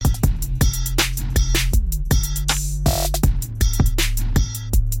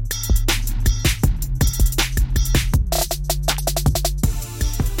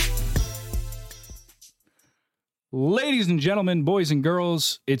Ladies and gentlemen, boys and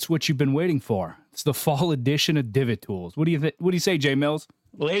girls, it's what you've been waiting for. It's the fall edition of Divot Toolz. What do you say, Jay Mills?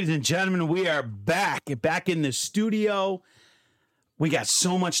 Ladies and gentlemen, we are back in the studio. We got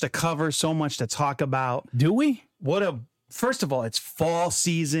so much to cover, so much to talk about. Do we? First of all, it's fall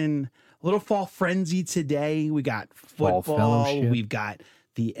season, a little fall frenzy today. We got Fall football. fellowship. We've got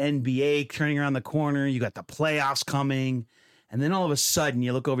the NBA turning around the corner. You got the playoffs coming. And then all of a sudden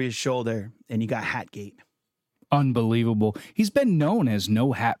you look over your shoulder and you got Hatgate. Unbelievable. He's been known as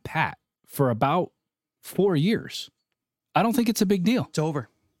No Hat Pat for about 4 years. I don't think it's a big deal. It's over.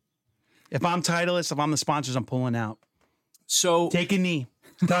 If I'm Titleist, if I'm the sponsors, I'm pulling out. So Take a knee.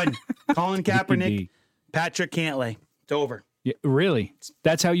 Done. Colin Kaepernick, Patrick Cantlay. It's over. yeah, really?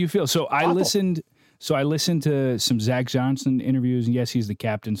 That's how you feel. So I Awful. listened to some Zach Johnson interviews, and yes, he's the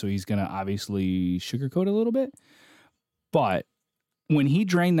captain, so he's going to obviously sugarcoat a little bit. But when he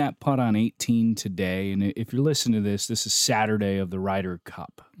drained that putt on 18 today, and if you're listening to this is Saturday of the Ryder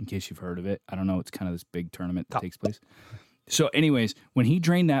Cup, in case you've heard of it. I don't know. It's kind of this big tournament that takes place. So anyways, when he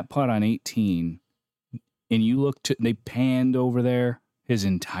drained that putt on 18, and you look to, they panned over there, his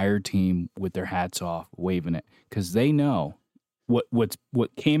entire team with their hats off, waving it, because they know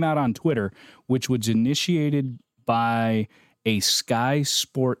what came out on Twitter, which was initiated by a Sky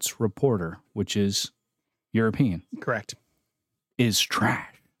Sports reporter, which is European, Correct. is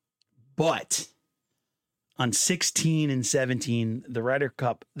trash. But on 16 and 17, the Ryder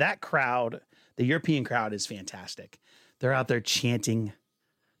Cup, that crowd, the European crowd is fantastic. They're out there chanting,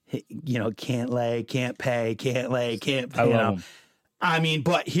 can't lay, can't pay, can't lay, can't pay. I love them. I mean,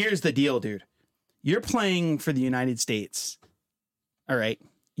 but here's the deal, dude. You're playing for the United States. All right.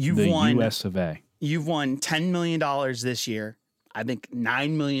 You've The won US of A. You've won $10 million this year. I think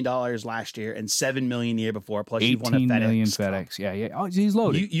 $9 million last year and $7 million the year before. Plus, you've won a 18 FedEx. million Cup. FedEx. Yeah. Oh, he's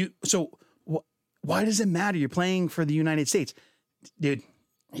loaded. So why does it matter? You're playing for the United States, dude.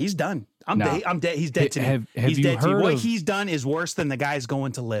 He's done. I'm dead. He's dead to me. Have He's you dead to me. heard What of- he's done is worse than the guy's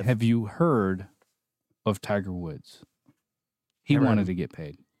going to live. Have you heard of Tiger Woods? He Never heard wanted of to get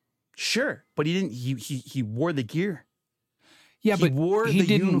paid. Sure, but he didn't. He wore the gear. Yeah, He but wore he the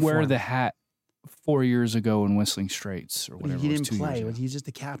didn't wear uniform. the hat 4 years ago in Whistling Straits or whatever. He it was, didn't 2 years play. ago. He's just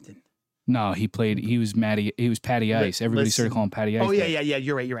the captain. No, he played. He was Patty Ice. Everybody started Listen. calling him Patty Ice. Oh yeah.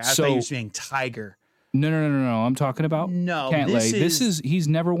 You're right. I thought you were saying Tiger. No. I'm talking about No, Cantlay. He's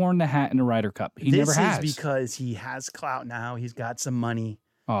never worn the hat in a Ryder Cup. He never has. This is because he has clout now. He's got some money.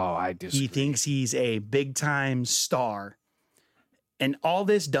 Oh, I disagree. He thinks he's a big time star. And all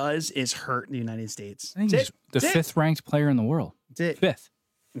this does is hurt the United States. I think That's he's the That's it. fifth ranked player in the world. That's it. Fifth.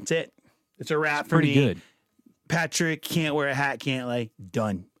 That's it. It's a wrap for Pretty me. good. Patrick can't wear a hat, can't lay.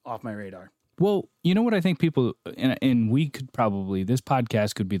 Done. Off my radar. Well, you know what I think people, and we could probably, this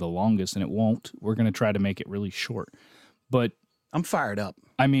podcast could be the longest, and it won't. We're going to try to make it really short. But, I'm fired up.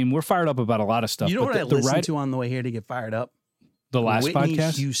 I mean, we're fired up about a lot of stuff. You know but what I listened to on the way here to get fired up? The last Whitney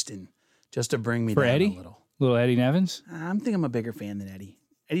podcast? Houston, just to bring me For down Eddie? a little. Little Eddie Nevins? I think I'm a bigger fan than Eddie.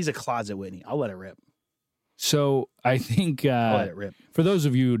 Eddie's a closet Whitney. I'll let it rip. So I think I'll let it rip. for those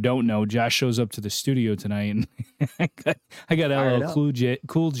of you who don't know, Josh shows up to the studio tonight, and I got Fired LL up.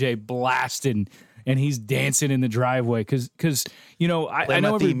 Cool J blasting, and he's dancing in the driveway because I Play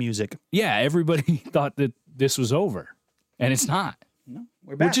know my theme music. everybody thought that this was over, and it's not. No,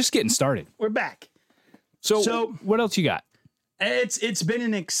 we're back. We're just getting started. We're back. So what else you got? It's been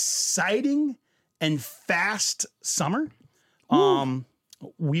an exciting and fast summer.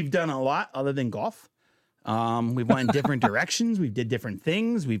 We've done a lot other than golf. We've went in different directions. We did different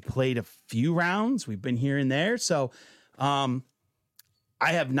things. We played a few rounds. We've been here and there. So, I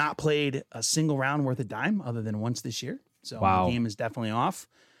have not played a single round worth of dime other than once this year. So Wow. my game is definitely off.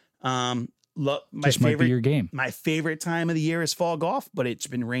 Look, Might be your game. My favorite time of the year is fall golf, but it's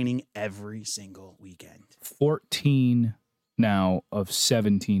been raining every single weekend. 14 now of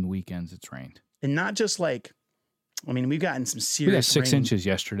 17 weekends it's rained. And not just we've gotten some We got serious 6 rain. inches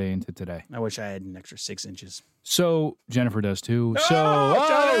yesterday into today. I wish I had an extra 6 inches. So Jennifer does too. Oh, So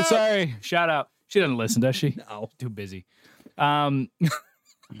shout out! sorry, shout out. She doesn't listen, does she? No. Too busy.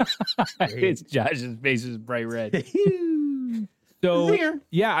 It's Josh's face is bright red. So Zinger.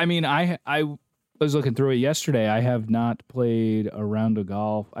 yeah, I mean, I was looking through it yesterday. I have not played a round of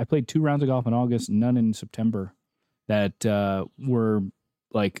golf. I played 2 rounds of golf in August, none in September that were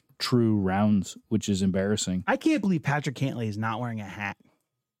like true rounds, which is embarrassing. I can't believe Patrick Cantlay is not wearing a hat.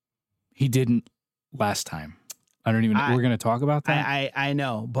 He didn't last time. I don't even know. We're going to talk about that. I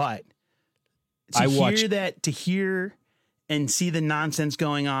know, but I to watched- hear and see the nonsense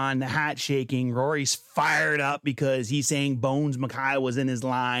going on, the hat shaking. Rory's fired up because he's saying Bones Mackay was in his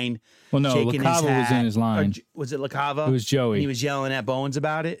line. Well, no, shaking his LaCava was hat. in his line. Or was it LaCava? It was Joey. And he was yelling at Bones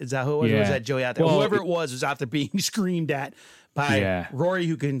about it. Is that who it was? Yeah. Or was that Joey out there? Well, Whoever it was after being screamed at by Rory,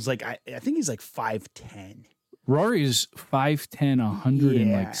 who can like I think he's like 5'10". Rory's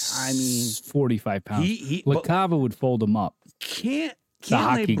 5'10", 45 pounds. LaCava would fold him up. Can't the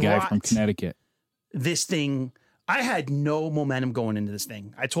hockey guy from Connecticut. This thing, I had no momentum going into this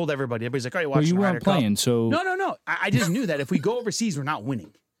thing. I told everybody. Everybody's like, "Oh, you're watching." Well, you Ryder weren't playing, Cup. so No. I just knew that if we go overseas, we're not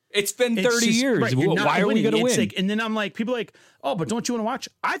winning. It's been 30 years. Right, why are we going to win? Like, and then I'm like, people are like, "Oh, but don't you want to watch?"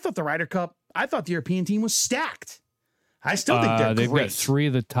 I thought the Ryder Cup. I thought the European team was stacked. I still think they're they've great. got 3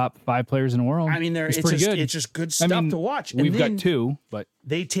 of the top 5 players in the world. I mean, it's pretty just good. It's just good stuff to watch. And We've got 2, but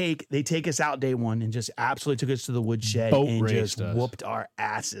they take us out day one and just absolutely took us to the woodshed Boat and raced just us. whooped our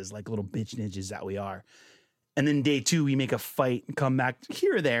asses like little bitch ninjas that we are. And then day 2, we make a fight and come back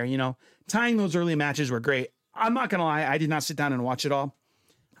here or there. Tying those early matches were great. I'm not gonna lie, I did not sit down and watch it all.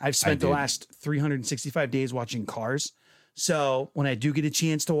 I've spent the last 365 days watching Cars, so when I do get a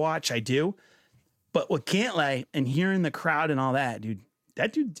chance to watch, I do. But with Cantlay and hearing the crowd and all that,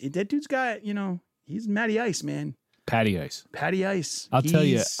 that dude's got, he's Matty Ice, man. Patty Ice. I'll tell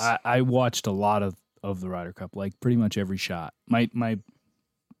you, I watched a lot of the Ryder Cup, like pretty much every shot. My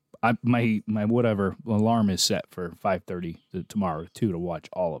whatever alarm is set for 5:30 tomorrow to watch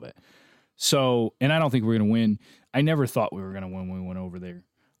all of it. So, and I don't think we're going to win. I never thought we were going to win when we went over there.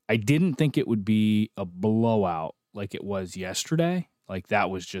 I didn't think it would be a blowout like it was yesterday. Like that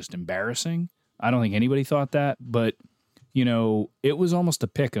was just embarrassing. I don't think anybody thought that, but it was almost a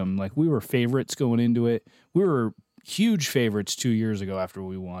pick 'em. Like we were favorites going into it. We were huge favorites 2 years ago after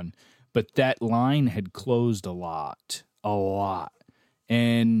we won, but that line had closed a lot.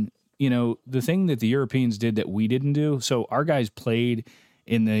 And the thing that the Europeans did that we didn't do. So our guys played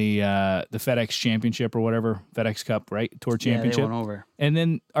in the FedEx Championship or whatever, FedEx Cup, right? Tour Championship. Yeah, they went over. And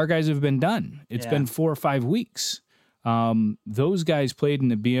then our guys have been done. It's been 4 or 5 weeks. Those guys played in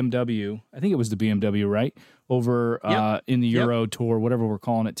the BMW. I think it was the BMW, right? Over in the Euro Tour, whatever we're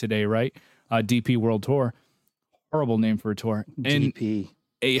calling it today, right? DP World Tour. Horrible name for a tour. DP.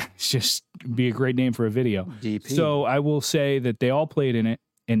 It's just be a great name for a video. DP. So I will say that they all played in it,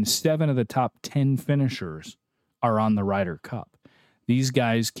 and 7 of the top 10 finishers are on the Ryder Cup. These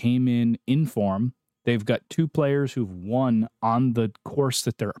guys came in form. They've got 2 players who've won on the course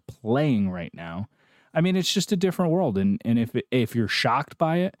that they're playing right now. I mean, it's just a different world. And if you're shocked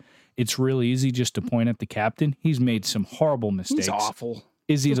by it, it's really easy just to point at the captain. He's made some horrible mistakes. He's awful.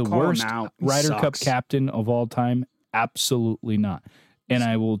 Is he the worst Ryder sucks. Cup captain of all time? Absolutely not. And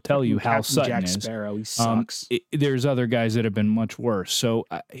I will tell you, Hal Sutton Jack is. Sparrow, he sucks. There's other guys that have been much worse. So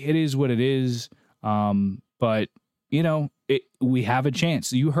it is what it is. But we have a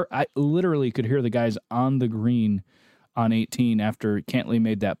chance. I literally could hear the guys on the green on 18 after Cantlay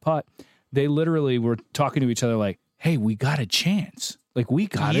made that putt. They literally were talking to each other like, "Hey, we got a chance. Like we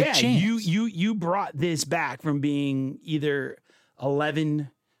got a chance." You brought this back from being either 11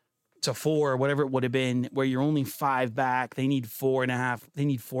 to 4 or whatever it would have been, where you're only 5 back. They need 4.5. They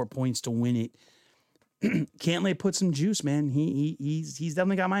need 4 points to win it. Cantlay put some juice, man. He's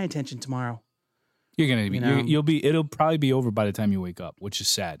definitely got my attention tomorrow. You're gonna be. You'll be. It'll probably be over by the time you wake up, which is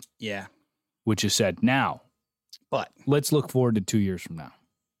sad. Yeah, which is sad. Now, but let's look forward to 2 years from now.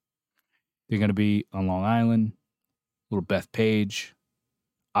 They're going to be on Long Island, little Beth Page.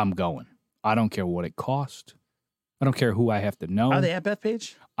 I'm going. I don't care what it costs. I don't care who I have to know. Are they at Beth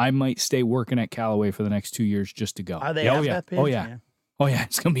Page? I might stay working at Callaway for the next 2 years just to go. Are they at Beth Page? Oh, yeah. Oh, yeah.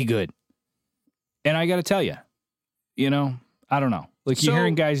 It's going to be good. And I got to tell you, I don't know. Like you're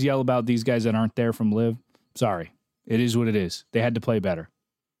hearing guys yell about these guys that aren't there from Live. Sorry. It is what it is. They had to play better.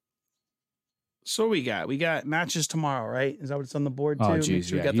 So we got matches tomorrow, right? Is that what's on the board too? Oh, geez, Make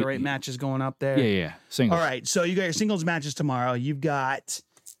sure we got the right matches going up there. Yeah. Singles. All right. So you got your singles matches tomorrow. You got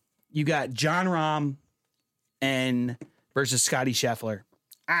John Rahm and versus Scotty Scheffler.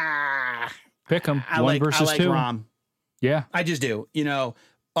 Pick them. I 1 versus 2. Rahm. Yeah. I just do.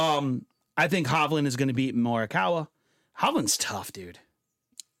 I think Hovland is going to beat Morikawa. Hovland's tough, dude.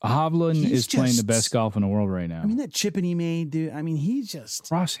 Hovland is playing the best golf in the world right now. I mean, that chipping he made, dude. I mean, he's just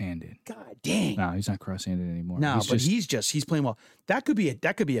cross-handed. God dang. No, he's not cross-handed anymore. No, he's playing well. That could be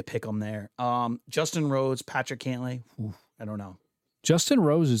a pick 'em there. Justin Rhodes, Patrick Cantlay. I don't know. Justin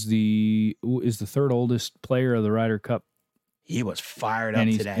Rose is the 3rd oldest player of the Ryder Cup. He was fired up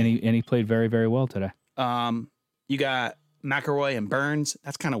today, and he played very, very well today. You got McIlroy and Burns.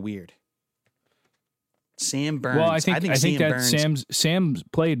 That's kind of weird. Sam Burns. Well, I think that Sam's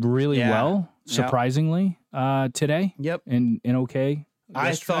played really well, surprisingly. today. Yep. And okay.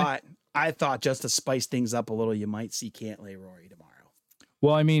 I thought just to spice things up a little, you might see Can't Lay Rory tomorrow.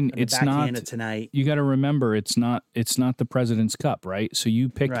 Well, I mean, On the it's back not end of tonight. You got to remember, it's not the President's Cup, right? So you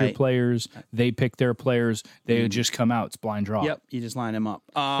pick your players, they pick their players, they just come out. It's blind draw. Yep, you just line them up.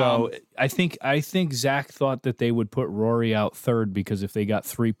 So I think Zach thought that they would put Rory out third because if they got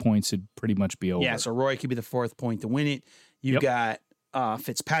 3 points, it'd pretty much be over. Yeah, so Rory could be the fourth point to win it. You've got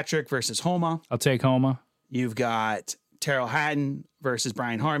Fitzpatrick versus Homa. I'll take Homa. You've got Terrell Hatton versus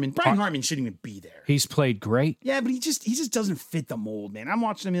Brian Harmon. Brian Harmon shouldn't even be there. He's played great. Yeah, but he just doesn't fit the mold, man. I'm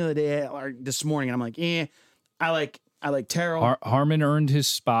watching him the other day or this morning, and I'm like, I like Terrell. Harmon earned his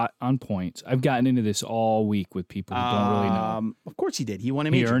spot on points. I've gotten into this all week with people who don't really know. Of course he did. He won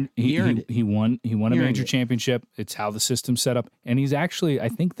a major. He earned it. He won a major championship. It's how the system's set up. And he's actually, I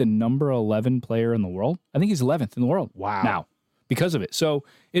think, the number 11 player in the world. I think he's 11th in the world. Wow. Now, because of it. So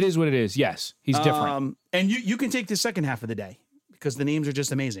it is what it is. Yes, he's different. And you can take the second half of the day because the names are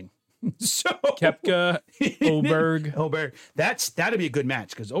just amazing. So Koepka, Oberg. That'd be a good match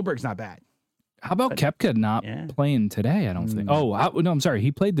because Oberg's not bad. How about Koepka not playing today? I don't think. No, I'm sorry.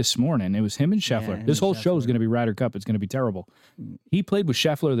 He played this morning. It was him and Scheffler. This whole show is going to be Ryder Cup. It's going to be terrible. He played with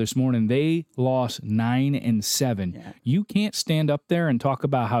Scheffler this morning. They lost 9-7. Yeah. You can't stand up there and talk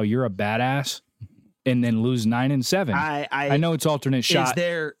about how you're a badass and then lose 9-7. I know it's alternate shot.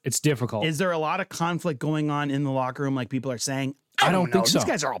 It's difficult. Is there a lot of conflict going on in the locker room like people are saying? I don't think so. These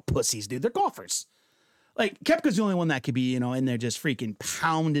guys are all pussies, dude. They're golfers. Like, Koepka's the only one that could be, in there just freaking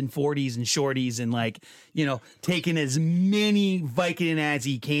pounding 40s and shorties and, taking as many Vicodin as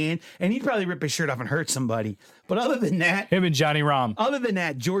he can. And he'd probably rip his shirt off and hurt somebody. But other than that... Him and Johnny Rahm. Other than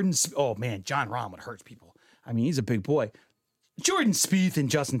that, John Rahm would hurt people. I mean, he's a big boy. Jordan Spieth and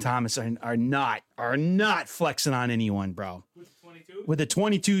Justin Thomas are not flexing on anyone, bro. With the 22? With the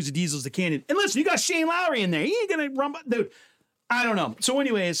 22s, the Diesels, the Canyon. And listen, you got Shane Lowry in there. He ain't going to run... Dude, I don't know. So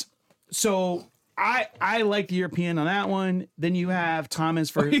anyways, I like the European on that one. Then you have Thomas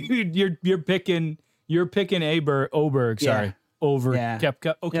for... you're picking Oberg, sorry, over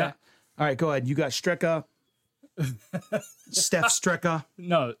Koepka. Okay. Yeah. All right, go ahead. You got Streka. Steph Streka.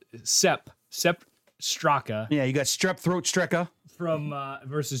 No, Sepp Straka. Yeah, you got Strep Throat Streka. From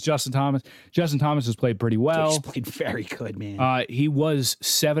versus Justin Thomas. Justin Thomas has played pretty well. He's played very good, man. He was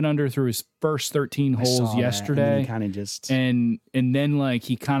 7 under through his first 13 holes yesterday. Kind of just and then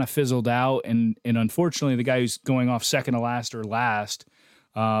he kind of fizzled out, and unfortunately the guy who's going off second to last or last,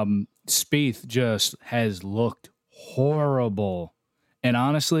 Spieth, just has looked horrible. And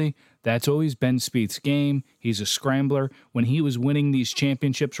honestly, that's always been Spieth's game. He's a scrambler. When he was winning these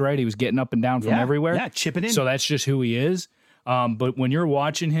championships, right, he was getting up and down from everywhere. Yeah, chipping in. So that's just who he is. But when you're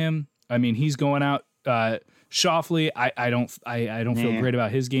watching him, I mean, he's going out. Schauffele, I don't feel great about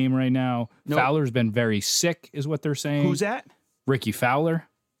his game right now. Nope. Fowler's been very sick, is what they're saying. Who's that? Ricky Fowler.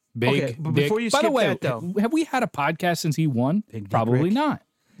 Big. Okay, but before you skip By the way, that, though, have we had a podcast since he won? Probably Rick. not.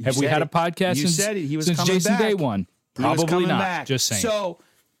 Have we had a podcast since Jason Day won? Probably not. Back. Just saying. So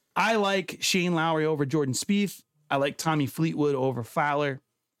I like Shane Lowry over Jordan Spieth. I like Tommy Fleetwood over Fowler.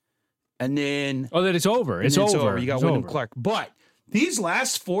 And then that it's over. It's over. You got Wyndham Clark. But these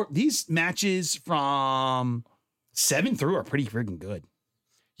last these matches from 7 through are pretty freaking good.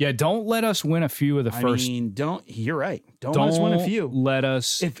 Yeah, don't let us win a few of the first. You're right. Don't let us win a few. Let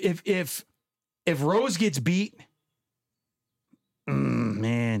us. If Rose gets beat,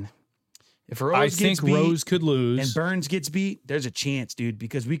 man. If Rose gets beat, Rose could lose and Burns gets beat, there's a chance, dude,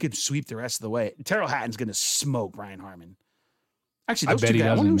 because we could sweep the rest of the way. Terrell Hatton's going to smoke Brian Harmon. Actually, those two guys.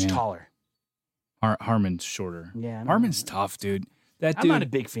 I wonder who's taller. Harmon's shorter. Yeah, Harmon's tough, dude. I'm not a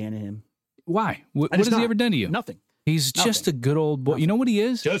big fan of him. Why? What has he ever done to you? Nothing. He's just a good old boy. You know what he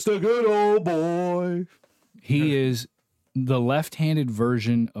is? Just a good old boy. He is the left-handed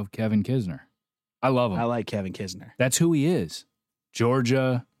version of Kevin Kisner. I love him. I like Kevin Kisner. That's who he is.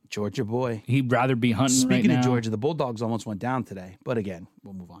 Georgia boy. He'd rather be hunting Speaking right of now. Georgia, the Bulldogs almost went down today. But again,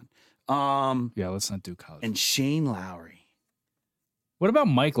 we'll move on. Yeah, let's not do college. And Shane Lowry. What about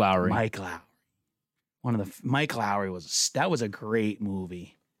Mike Lowry? Mike Lowry was a great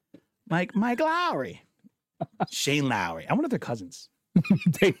movie. Mike Lowry. Shane Lowry. I wonder if they're cousins.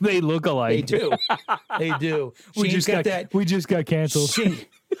 they look alike. They do. We just got canceled.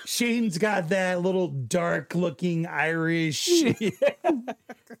 Shane's got that little dark looking Irish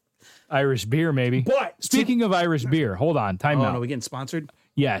Irish beer, maybe. But speaking of Irish beer, hold on, time out. Are we getting sponsored?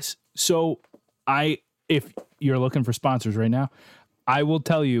 Yes. So if you're looking for sponsors right now, I will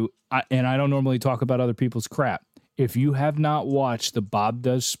tell you, and I don't normally talk about other people's crap. If you have not watched the Bob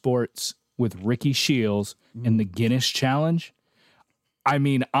Does Sports with Ricky Shields and the Guinness Challenge, I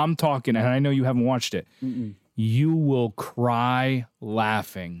mean, I'm talking, and I know you haven't watched it. Mm-mm. You will cry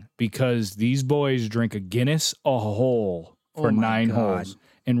laughing because these boys drink a Guinness a hole for Oh my 9 God. holes.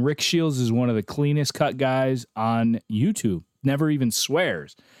 And Rick Shields is one of the cleanest cut guys on YouTube. Never even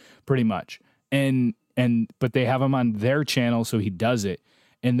swears, pretty much. But they have him on their channel, so he does it.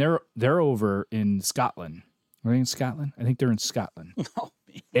 And they're over in Scotland. Are they in Scotland? I think they're in Scotland. Oh,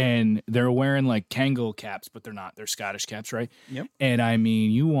 man. And they're wearing like Kangol caps, but they're not. They're Scottish caps, right? Yep. And I mean,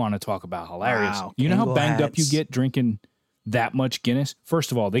 you want to talk about hilarious. Wow, You know how Kangol banged up you hats. get drinking that much Guinness?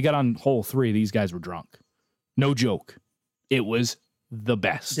 First of all, they got on hole 3. These guys were drunk. No joke. It was the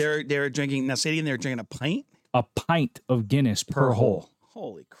best. They're drinking, now say it again, they're drinking a pint? A pint of Guinness per hole.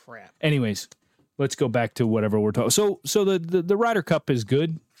 Holy crap. Anyways, let's go back to whatever we're talking. So the Ryder Cup is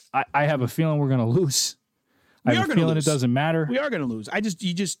good. I have a feeling we're going to lose. I have a feeling it doesn't matter. We are going to lose.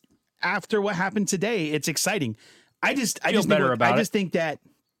 You just after what happened today, it's exciting. I just think that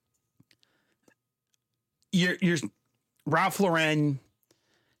you're Ralph Lauren.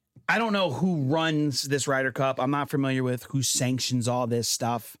 I don't know who runs this Ryder Cup. I'm not familiar with who sanctions all this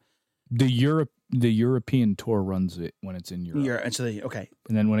stuff. The European tour runs it when it's in Europe. Okay.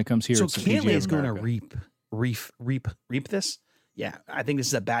 And then when it comes here, So it's the Cantlay PGA is of going to America. reap this. Yeah, I think this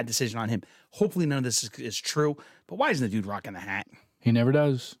is a bad decision on him. Hopefully none of this is true. But why isn't the dude rocking the hat? He never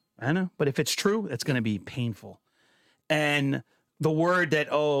does. I know. But if it's true, it's going to be painful. And the word that,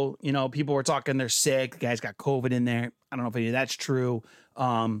 people were talking, they're sick. The guy's got COVID in there. I don't know if any of that's true.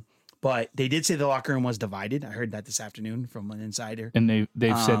 But they did say the locker room was divided. I heard that this afternoon from an insider. And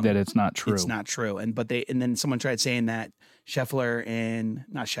they've said that it's not true. It's not true. And then someone tried saying that Scheffler and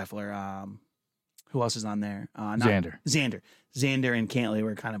not Scheffler, who else is on there? Xander and Cantlay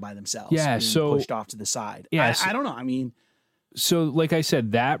were kind of by themselves. Yeah, so pushed off to the side. Yeah, I don't know. I mean, so like I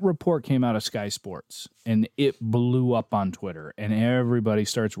said, that report came out of Sky Sports and it blew up on Twitter and everybody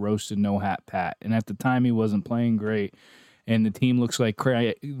starts roasting No Hat Pat. And at the time he wasn't playing great and the team looks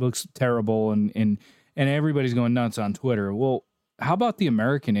terrible and everybody's going nuts on Twitter. Well, how about the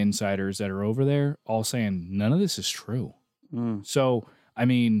American insiders that are over there all saying none of this is true? So, I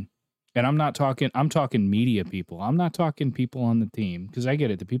mean, and I'm talking media people. I'm not talking people on the team because I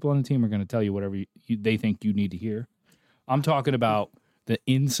get it. The people on the team are going to tell you whatever they think you need to hear. I'm talking about the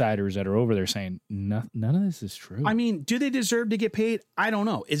insiders that are over there saying none of this is true. I mean, do they deserve to get paid? I don't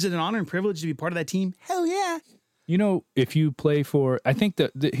know. Is it an honor and privilege to be part of that team? Hell yeah. You know, if you play for, I think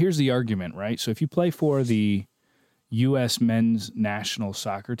here's the argument, right? So if you play for the U.S. men's national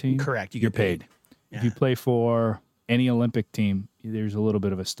soccer team, correct, you're paid. Yeah. If you play for any Olympic team, there's a little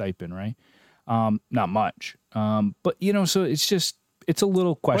bit of a stipend, right? Not much. But, so it's a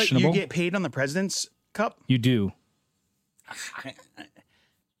little questionable. What, you get paid on the President's Cup? You do.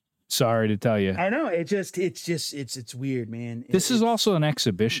 Sorry to tell you. I know. It's weird, man. This is also an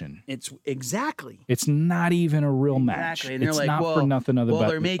exhibition. It's exactly. It's not even a real match. And it's they're not for nothing other. Well,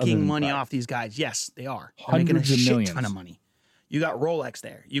 they're making money off these guys. Yes, they are. They're Hundreds making a of shit millions. ton of money. You got Rolex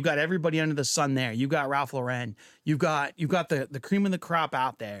there. You got everybody under the sun there. You got Ralph Lauren. You got the cream of the crop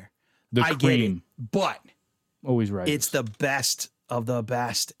out there. I get it, but always right. It's the best of the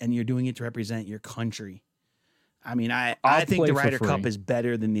best, and you're doing it to represent your country. I mean, I think the Ryder Cup is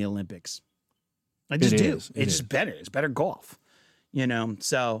better than the Olympics. I just do. It's just better. It's better golf,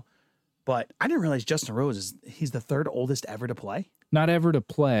 So, but I didn't realize Justin Rose he's the third oldest ever to play. Not ever to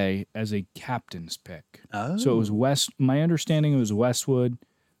play as a captain's pick. Oh, so it was my understanding it was Westwood,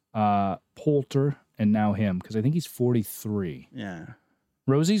 Poulter, and now him because I think he's 43. Yeah,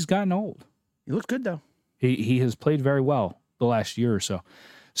 Rosie's gotten old. He looks good though. He has played very well the last year or so.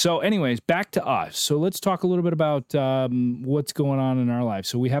 So, anyways, back to us. So let's talk a little bit about what's going on in our lives.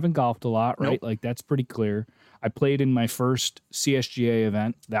 So we haven't golfed a lot, right? Nope. Like that's pretty clear. I played in my first CSGA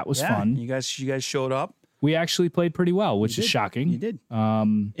event. That was fun. You guys showed up. We actually played pretty well, which is shocking. You did.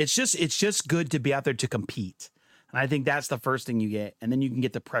 It's just good to be out there to compete. And I think that's the first thing you get. And then you can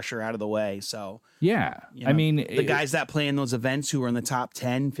get the pressure out of the way. So, yeah. I mean, the guys that play in those events who are in the top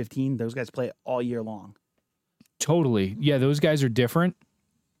 10, 15, those guys play all year long. Totally. Yeah, those guys are different.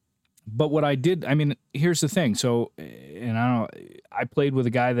 But what I did, I mean, here's the thing. So, and I played with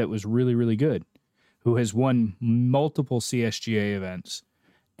a guy that was really, really good, who has won multiple CSGA events.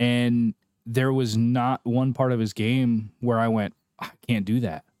 And there was not one part of his game where I went, I can't do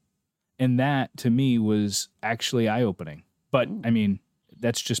that. And that, to me, was actually eye-opening. But, I mean,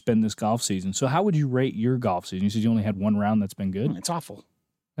 that's just been this golf season. So how would you rate your golf season? You said you only had one round that's been good? It's awful.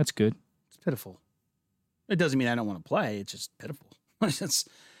 That's good. It's pitiful. It doesn't mean I don't want to play. It's just pitiful. It's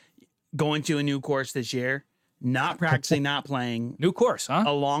going to a new course this year, not practicing, not playing. New course, huh?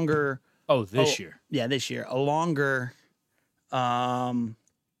 A longer... this year. Yeah, this year. A longer A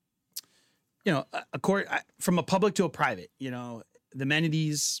court from a public to a private, the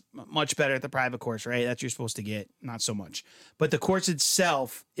amenities much better at the private course, right? That's what you're supposed to get, not so much. But the course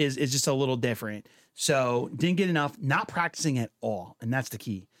itself is just a little different. So didn't get enough, not practicing at all. And that's the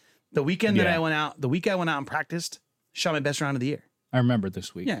key. The weekend that I went out, and practiced, shot my best round of the year. I remember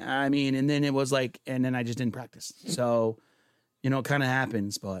this week. Yeah, I mean, and then it was and then I just didn't practice. So, it kind of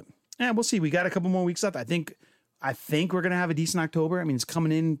happens, but we'll see. We got a couple more weeks left. I think we're gonna have a decent October. I mean, it's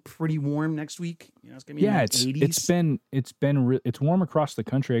coming in pretty warm next week. It's gonna be in the 80s. It's warm across the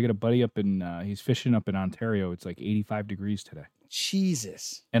country. I got a buddy up in he's fishing up in Ontario. It's like 85 degrees today.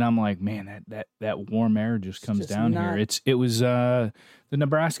 Jesus. And I'm like, man, that warm air just comes down here. It was the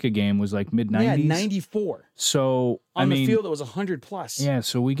Nebraska game was like mid 90s. Yeah, 94. So on the field it was 100 plus. Yeah,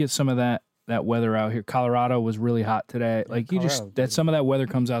 so we get some of that weather out here. Colorado was really hot today. Like some of that weather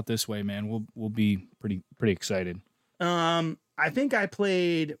comes out this way, man. We'll be pretty excited. I think I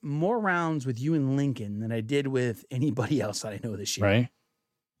played more rounds with you in Lincoln than I did with anybody else that I know this year. Right.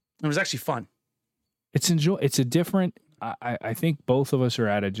 It was actually fun. It's a different. I think both of us are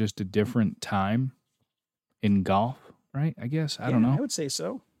at just a different time in golf, right? I guess I don't know. I would say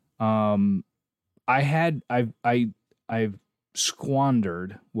so. I've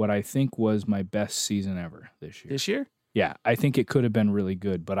squandered what I think was my best season ever this year. This year? Yeah, I think it could have been really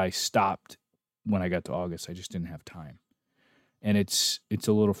good, but I stopped when I got to August. I just didn't have time, and it's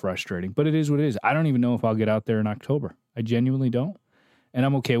a little frustrating. But it is what it is. I don't even know if I'll get out there in October. I genuinely don't, and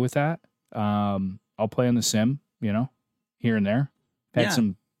I'm okay with that. I'll play on the sim, here and there. Had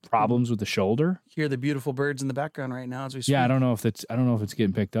some problems with the shoulder. Hear the beautiful birds in the background right now as we speak. Yeah, I don't know if it's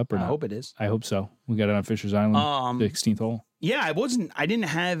getting picked up or not. I hope it is. I hope so. We got it on Fisher's Island, 16th hole. Yeah, I didn't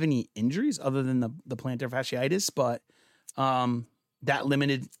have any injuries other than the plantar fasciitis, but that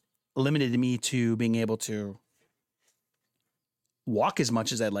limited me to being able to walk as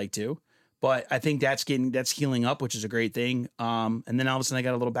much as I'd like to. But I think that's healing up, which is a great thing. And then all of a sudden I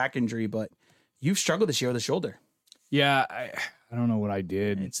got a little back injury, but you've struggled this year with the shoulder. Yeah, I don't know what I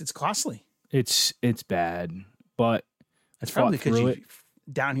did. It's costly. It's bad, but it's probably because you're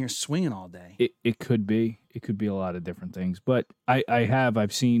down here swinging all day. It could be. It could be a lot of different things, but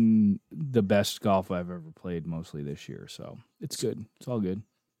I've seen the best golf I've ever played mostly this year, so it's good. It's all good.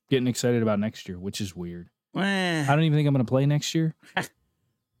 Getting excited about next year, which is weird. I don't even think I'm going to play next year,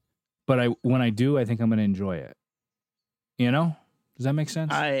 but when I do, I think I'm going to enjoy it. Does that make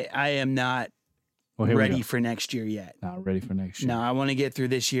sense? I am not ready for next year yet. Not ready for next year. No, I want to get through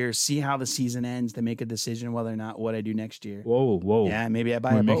this year, see how the season ends to make a decision whether or not what I do next year. Whoa. Yeah, maybe I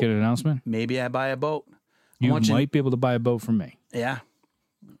buy a boat. Make an announcement? Maybe I buy a boat. You might be able to buy a boat from me. Yeah,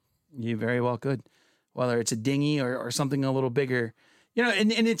 you very well could. Whether it's a dinghy or something a little bigger.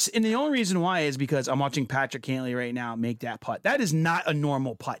 And the only reason why is because I'm watching Patrick Cantley right now make that putt. That is not a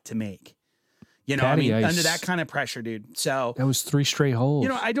normal putt to make. Under that kind of pressure, dude. So that was 3 straight holes.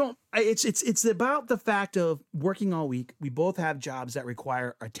 It's about the fact of working all week. We both have jobs that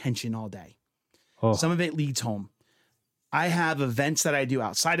require attention all day. Oh. Some of it leads home. I have events that I do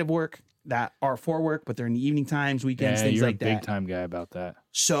outside of work that are for work, but they're in the evening times, weekends, things like that. You're a big time guy about that.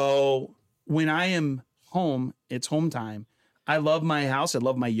 So when I am home, it's home time. I love my house. I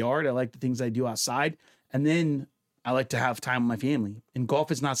love my yard. I like the things I do outside. And then I like to have time with my family. And golf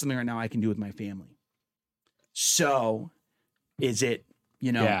is not something right now I can do with my family. So is it,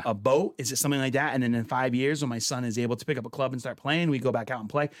 a boat? Is it something like that? And then in 5 years, when my son is able to pick up a club and start playing, we go back out and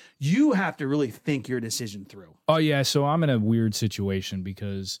play. You have to really think your decision through. Oh, yeah. So I'm in a weird situation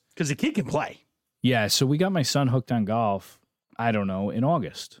because the kid can play. Yeah. So we got my son hooked on golf, I don't know, in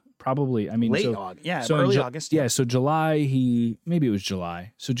August. Probably. I mean, late August. Yeah. So early August. Yeah. So July, maybe it was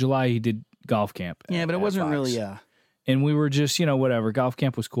July. So July, he did golf camp. Yeah, but it wasn't Fox. really, And we were just, whatever. Golf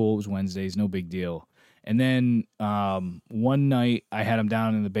camp was cool. It was Wednesdays. No big deal. And then one night I had him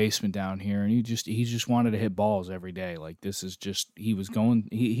down in the basement down here, and he just wanted to hit balls every day. Like this is just he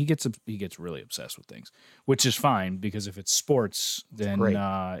gets really obsessed with things, which is fine because if it's sports, then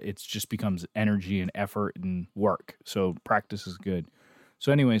it just becomes energy and effort and work. So practice is good.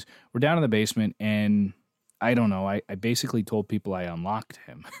 So anyways, we're down in the basement, and I don't know. I basically told people I unlocked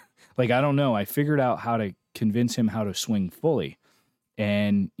him. Like I don't know. I figured out how to convince him how to swing fully.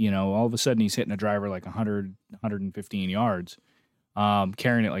 And, all of a sudden he's hitting a driver like 100, 115 yards,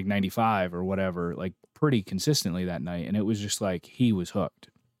 carrying it like 95 or whatever, like pretty consistently that night. And it was just like he was hooked.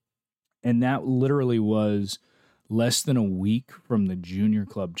 And that literally was less than a week from the junior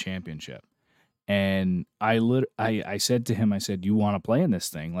club championship. And I said to him, you want to play in this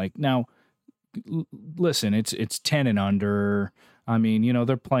thing? Like, now, listen, it's 10 and under. I mean,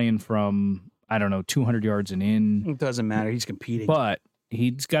 they're playing from, I don't know, 200 yards and in. It doesn't matter. He's competing. But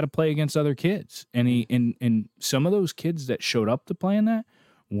he's got to play against other kids. And and some of those kids that showed up to play in that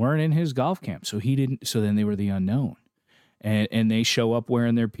weren't in his golf camp. So then they were the unknown. And they show up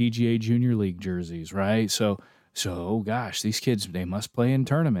wearing their PGA Junior League jerseys, right? So oh gosh, these kids, they must play in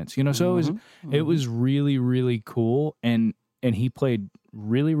tournaments. So it was really, really cool. And he played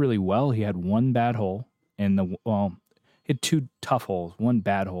really, really well. He had one bad hole and he had two tough holes, one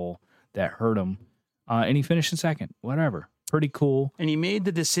bad hole that hurt him. And he finished in second, whatever. Pretty cool. And he made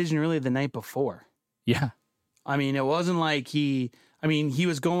the decision really the night before. Yeah. I mean, it wasn't like he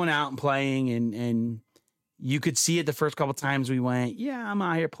was going out and playing and you could see it the first couple times we went, yeah, I'm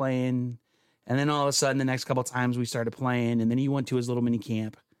out here playing. And then all of a sudden, the next couple times we started playing, and then he went to his little mini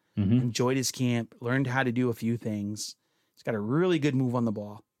camp, enjoyed his camp, learned how to do a few things. He's got a really good move on the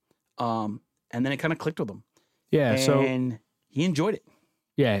ball. And then it kind of clicked with him. Yeah. And he enjoyed it.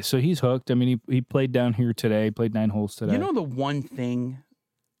 Yeah, so he's hooked. I mean, he played down here today, played 9 holes today. The one thing,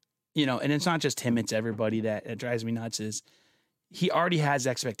 and it's not just him, it's everybody that drives me nuts, is he already has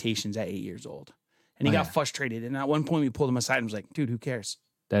expectations at 8 years old. And he got frustrated. And at one point we pulled him aside and was like, dude, who cares?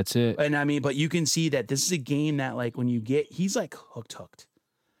 That's it. And I mean, but you can see that this is a game that, like, when you he's like hooked.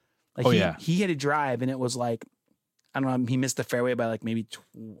 Like he had a drive and it was like, I don't know, he missed the fairway by like maybe,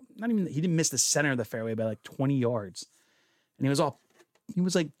 he didn't miss the center of the fairway by like 20 yards. And he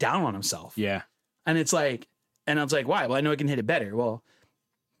was like down on himself. Yeah. And it's like, and I was like, why? Well, I know I can hit it better. Well,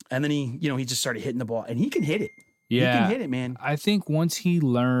 and then he just started hitting the ball and he can hit it. Yeah. He can hit it, man. I think once he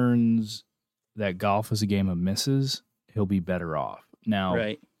learns that golf is a game of misses, he'll be better off.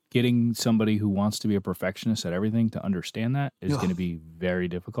 Now, getting somebody who wants to be a perfectionist at everything to understand that is going to be very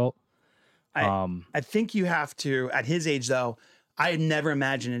difficult. I think you have to, at his age though, I had never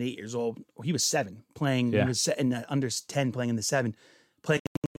imagined at 8 years old, he was 7 playing, he was in the under 10 playing in the 7, playing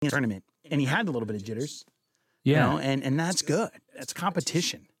in a tournament. And he had a little bit of jitters. Yeah. And that's good. That's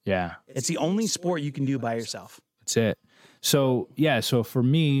competition. Yeah. It's the only sport you can do by yourself. That's it. So, so for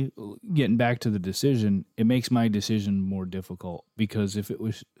me, getting back to the decision, it makes my decision more difficult because if it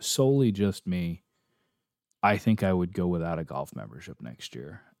was solely just me, I think I would go without a golf membership next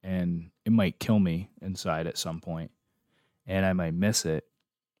year. And it might kill me inside at some point, and I might miss it,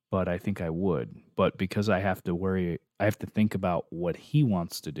 but I think I would. But because I have to think about what he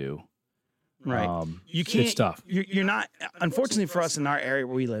wants to do. Right. You can't, it's tough. You're not, unfortunately for us in our area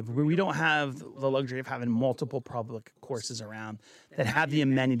where we live, we don't have the luxury of having multiple public courses around that have the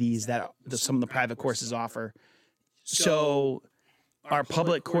amenities that some of the private courses offer. So our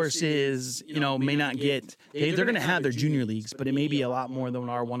public courses, may not get, they're going to have their junior leagues, but it may be a lot more than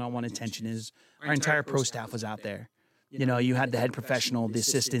our one-on-one attention is. Our entire pro staff was out there. You had the head professional, the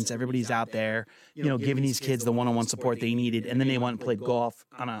assistants, everybody's out there, giving these kids the one-on-one support they needed. And then they went and played golf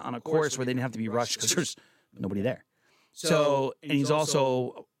on a course where they didn't have to be rushed because there's nobody there. So, and he's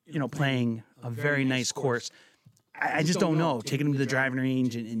also, playing a very nice course. I just don't know. Taking him to the driving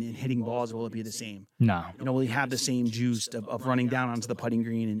range and hitting balls, will it be the same? No. Will he have the same juice of running down onto the putting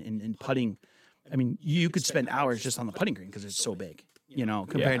green and putting? I mean, you could spend hours just on the putting green because it's so big,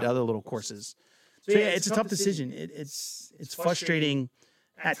 compared to other little courses. So yeah, it's a tough decision. It's frustrating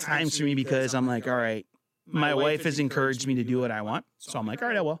at times for me because I'm like, all right, my wife has encouraged me to do what I want. So I'm like, all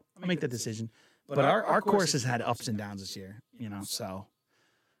right, I'll make that decision. But our course has had ups and downs this year, so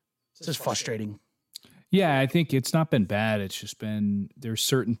it's just frustrating. Yeah, I think it's not been bad. It's just been, there's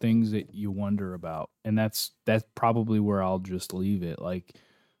certain things that you wonder about. And that's probably where I'll just leave it. Like,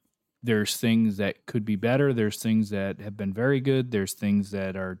 there's things that could be better. There's things that have been very good. There's things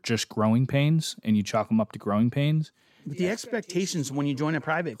that are just growing pains, and you chalk them up to growing pains. But the expectations when you join a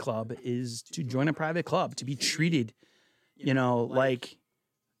private club is to join a private club, to be treated, like,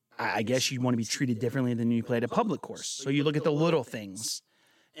 I guess you'd want to be treated differently than you play at a public course. So you look at the little things.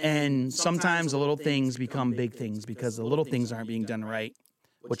 And sometimes the little things become big things because the little things aren't being done right,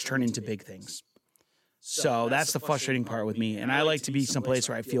 which turn into big things. So that's the frustrating part with me. And I like to be someplace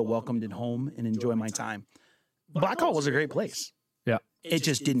where I feel welcomed and home and enjoy my time. Blackhawk was a great place. Yeah. It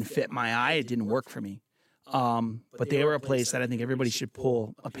just didn't fit my eye. It didn't work for me. But they were a place that I think everybody should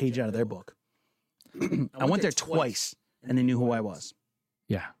pull a page out of their book. I went there twice and they knew who I was.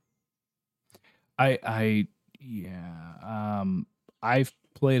 Yeah. I've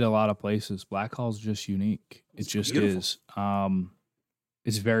played a lot of places. Blackhawk's just unique. It just beautiful. Is.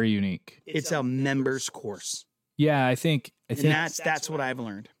 It's very unique. It's a members course. Yeah, I think that's what I've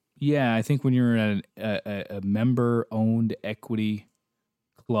learned. Yeah, I think when you're in a member-owned equity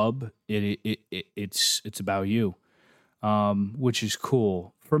club, it's about you, which is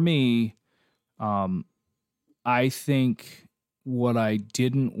cool. For me, I think what I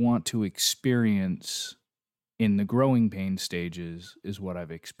didn't want to experience in the growing pain stages is what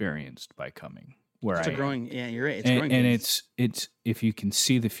I've experienced by coming where It's I a am. growing, yeah, you're right. It's And, growing. and pains. it's if you can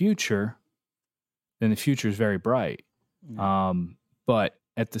see the future, then the future is very bright. Yeah. But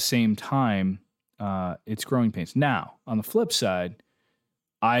at the same time, it's growing pains. Now, on the flip side,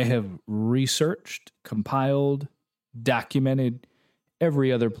 I have researched, compiled, documented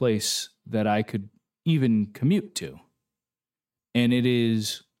every other place that I could even commute to. And it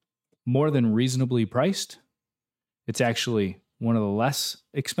is more than reasonably priced. It's actually one of the less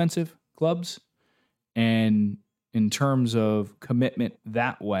expensive clubs. And in terms of commitment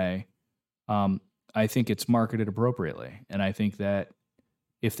that way, I think it's marketed appropriately. And I think that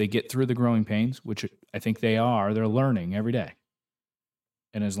if they get through the growing pains, which I think they are, they're learning every day.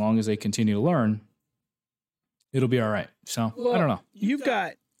 And as long as they continue to learn, it'll be all right. So I don't know.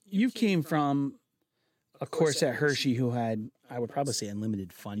 You came from a course at Hershey who had, I would probably say,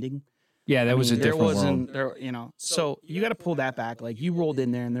 unlimited funding. Yeah, that was a There different wasn't, world. there, you know, so you got to pull that back. Like you rolled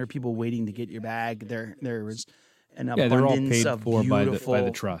in there and there are people waiting to get your bag. There was an Yeah, they're all abundance paid of for by beautiful,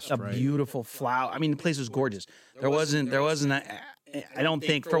 the trust, a right? beautiful flower. I mean, the place was gorgeous. There wasn't I don't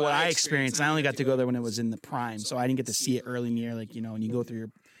think for what I experienced, I only got to go there when it was in the prime. So I didn't get to see it early in the year. Like, you know, when you go through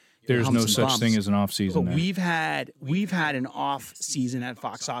your There's humps no and such bumps. thing as an off season. But There. we've had an off season at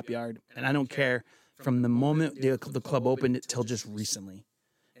Fox Hop Yard, and I don't care from the moment the club opened till just recently.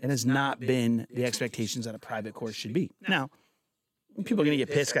 It has not been the expectations that a private course should be. Now, people are going to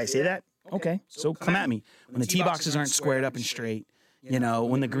get pissed. I say that. Okay, so come at me. When the tee boxes aren't squared up and straight, you know,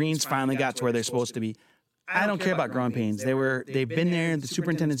 when the greens finally got to where they're supposed to be, I don't care about growing pains. They've been there. The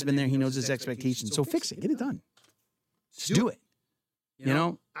superintendent's been there. He knows his expectations. So fix it. Get it done. Just do it. You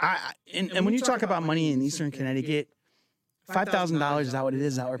know, and when you talk about money in Eastern Connecticut, $5,000 is that what it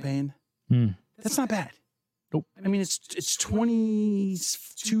is that we're paying? That's not bad. Nope. I mean, it's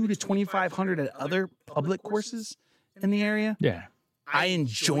 22 to 2,500 at other public courses in the area. Yeah. I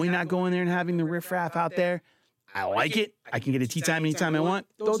enjoy not going there and having the riffraff out there. I like it. I can get a tea time anytime I want.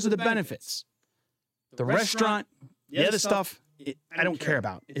 Those are the benefits. The restaurant, the other stuff, I don't care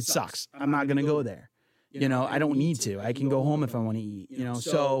about. It sucks. I'm not going to go there. You know, I don't need to. I can go home if I want to eat, you know.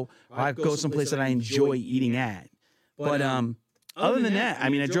 So I go someplace that I enjoy eating at. But other than that, I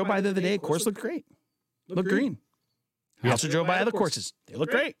mean, I drove by the other day. Course looked great. Looked green. I also drove by other courses. They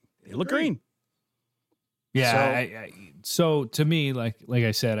look great. They look green. Yeah. So to me, like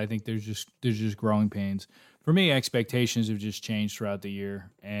I said, I think there's just growing pains. For me, expectations have just changed throughout the year.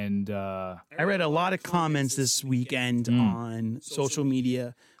 And I read a lot of comments this weekend on social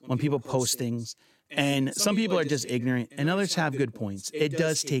media when people post things. And some people are just ignorant and others have good points. It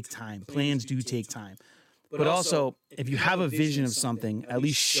does take time. Plans do take time. But also, if you have a vision of something, at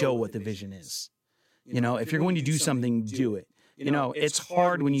least show what the vision is. You know, if you're going to do something, do it. You know, it's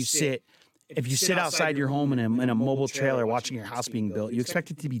hard when if you sit outside your home in a mobile trailer watching your house being built, you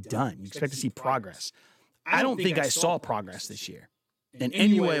expect it to be done. You expect to see progress. I don't think I saw progress this year in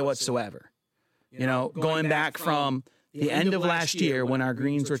any way whatsoever. You know, going back from the end of last year when our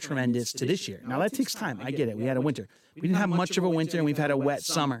greens were tremendous to this year. Now, that takes time. I get it. We had a winter. We didn't have much of a winter, and we've had a wet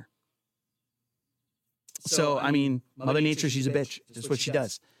summer. So, I mean, Mother Nature, she's a bitch. That's what she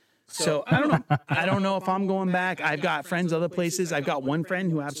does. So, I don't know. I don't know if I'm going back. I've got friends other places. I've got one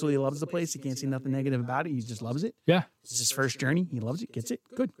friend who absolutely loves the place. He can't see nothing negative about it. He just loves it. yeah, It's his first journey. He loves it, gets it.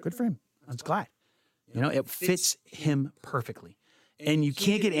 Good for him. I'm just glad. You know, it fits him perfectly. And you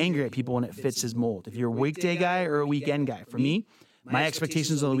can't get angry at people when it fits his mold. If you're a weekday guy or a weekend guy, for me, my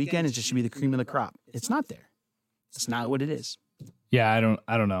expectations on the weekend is just should be the cream of the crop. It's not there. It's not what it is. yeah. I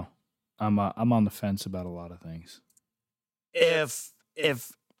don't know. I'm on the fence about a lot of things. If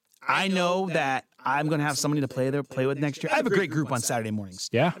I know that I'm going to have somebody to play with next year, I have a great group on Saturday mornings.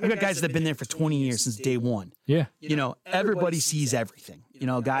 Yeah. I've got guys that have been there for 20 years since day one. Yeah. You know, everybody sees everything. You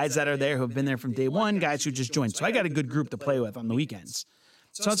know, guys that are there who have been there from day one, guys who just joined. So I got a good group to play with on the weekends.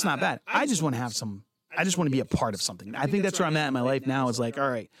 So it's not bad. I just want to have I just want to be a part of something. I think that's where I'm at in my life now is like, all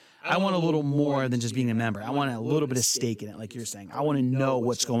right, I want a little more than just being a member. I want a little bit of stake in it, like you're saying. I want to know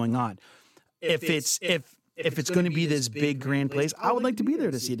what's going on. If it's going to be this big grand place, I would like to be there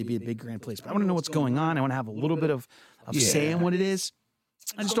to see it to be a big grand place. But I want to know what's going on. I want to have a little bit of say in what it is.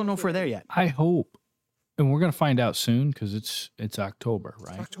 I just don't know if we're there yet. I hope, and we're gonna find out soon because it's October,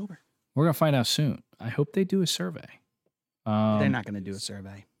 right? October. We're gonna find out soon. I hope they do a survey. They're not going to do a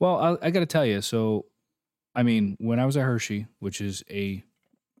survey. Well, I got to tell you. So, I mean, when I was at Hershey, which is a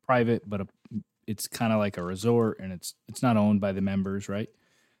private, but it's kind of like a resort, and it's not owned by the members, right?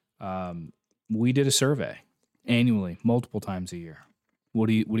 We did a survey annually, multiple times a year, What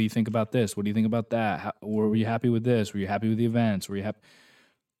do you think about this? What do you think about that? Were you happy with this? Were you happy with the events? Were you happy?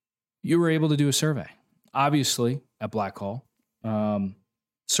 You were able to do a survey. Obviously, at Black Hall,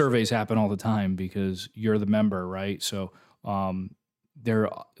 surveys happen all the time because you're the member, right? So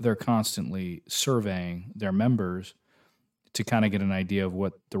they're constantly surveying their members to kind of get an idea of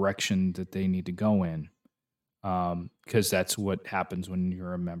what direction that they need to go in, because that's what happens when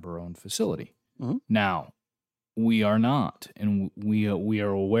you're a member-owned facility. Mm-hmm. Now, we are not, and we are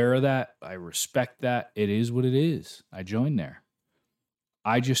aware of that. I respect that. It is what it is. I joined there.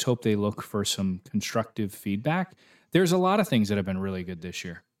 I just hope they look for some constructive feedback. There's a lot of things that have been really good this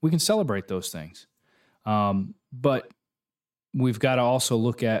year. We can celebrate those things. But we've got to also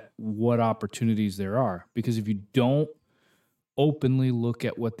look at what opportunities there are, because if you don't openly look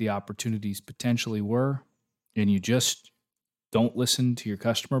at what the opportunities potentially were and you just don't listen to your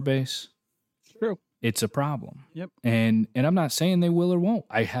customer base, True. It's a problem. Yep. And I'm not saying they will or won't.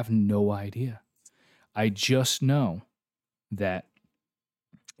 I have no idea. I just know that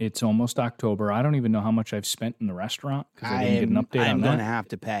it's almost October. I don't even know how much I've spent in the restaurant because I didn't get an update on that. I'm going to have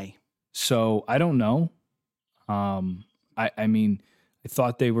to pay. So I don't know. I mean, I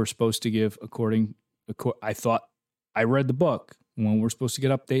thought they were supposed to give I read the book when we're supposed to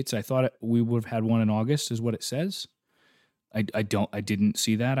get updates. I thought we would have had one in August is what it says. I didn't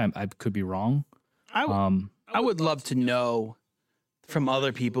see that. I could be wrong. I would love to know from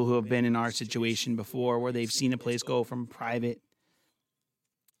other people who have been in our situation before, where they've seen a place go from private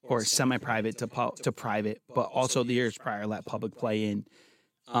or semi-private to private, but also the years prior let public play in.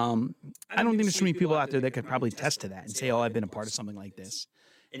 I don't think there's too many people out there that could probably attest to that and say, "Oh, I've been a part of something like this,"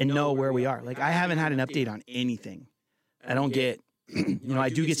 and know where we are. Like, I haven't had an update on anything. I don't get, I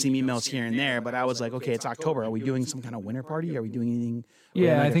do get some emails here and there, but I was like, okay, it's October. Are we doing some kind of winter party? Are we doing anything?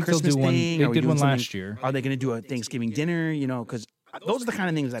 Yeah, I think they'll do one. They did one last year. Are they going to do a Thanksgiving dinner? Because those are the kind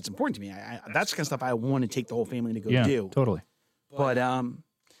of things that's important to me. That's the kind of stuff I want to take the whole family to go do. Totally. But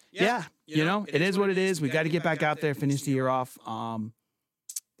yeah, it is what it is. We got to get back out there, finish the year off.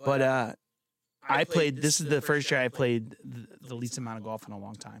 But this is the first year I played the least amount of golf in a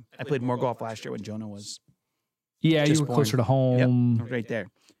long time. I played more golf last year when Jonah was. Yeah, you were closer to home. Yep, right there.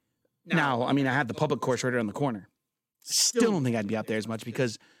 Now, I mean, I had the public course right around the corner. Still don't think I'd be out there as much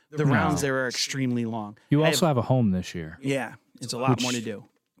because the rounds there are extremely long. You also have a home this year. Yeah, it's a lot more to do.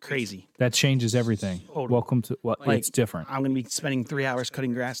 Crazy. That changes everything. Totally. Welcome to it's different. I'm going to be spending 3 hours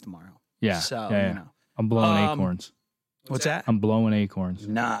cutting grass tomorrow. Yeah. So, I'm blowing acorns. What's that? I'm blowing acorns.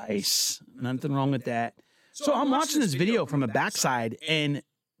 Nice. Nothing wrong with that. So I'm watching this video from a backside, and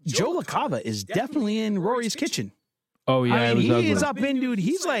Joe LaCava is definitely in Rory's kitchen. Oh, yeah. I mean, he is up in, dude.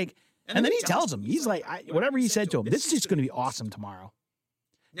 He's like, and then he tells him, he's like, whatever he said to him, this is just going to be awesome tomorw.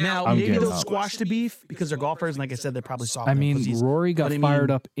 Now, maybe they'll squash the beef because they're golfers, and like I said, they're probably soft. I mean, Rory got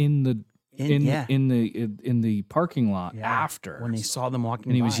fired up in the parking lot after when they saw them walking,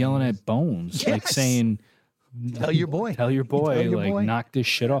 and he was yelling at Bones, like saying, "Tell your boy, knock this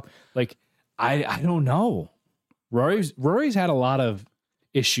shit off." Like, I don't know. Rory's had a lot of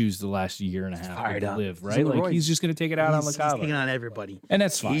issues the last year and a half to live, right? Like, he's just going to take it out on LaCava. He's taking on everybody, and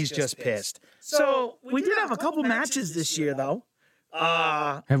that's fine. He's just pissed. So we did have a couple matches this year, though.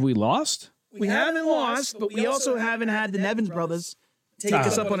 Have we lost? We haven't lost, but we also haven't had the Nevins brothers take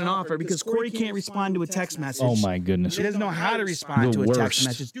us up on an offer because Corey can't respond to a text message. Oh my goodness! He doesn't know how to respond to a text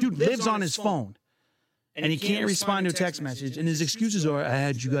message. Dude lives on his phone, and he can't respond to a text message. And his excuses are, "I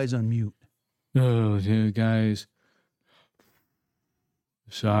had you guys on mute." Oh, dude, guys.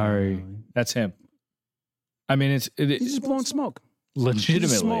 Sorry, that's him. I mean, he's just blowing smoke. Legitimately,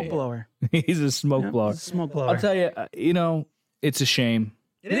 he's a smoke blower. He's a smoke blower. Smoke blower. I'll tell you, it's a shame.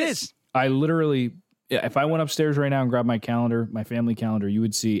 It is. I literally, if I went upstairs right now and grabbed my calendar, my family calendar, you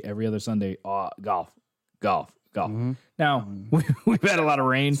would see every other Sunday, golf. Mm-hmm. Now, we've had a lot of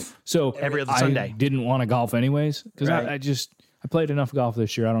rain, so every other Sunday. I didn't want to golf anyways because I played enough golf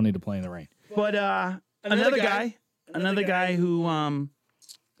this year. I don't need to play in the rain. But another guy who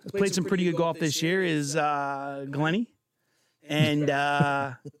has played some pretty good golf this year is Glenny. And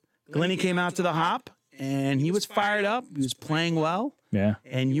Glenny came out to the hop, and he was fired up. He was playing well. Yeah.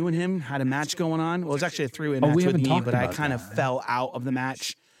 And you and him had a match going on. Well, it was actually a three-way match with me, but I kind of fell out of the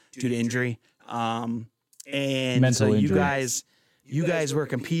match due to injury. And mental so injury. you guys were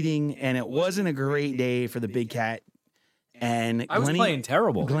competing, and it wasn't a great day for the big cat. And I was playing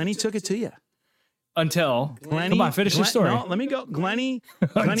terrible. Glenny took it to you. Until come on, finish the story. No, let me go. Glenny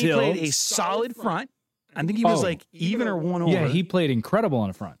played a solid front. I think he was like even or one over. Yeah, he played incredible on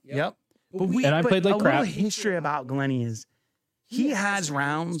the front. Yep. I played like crap. A little history about Glenny is he has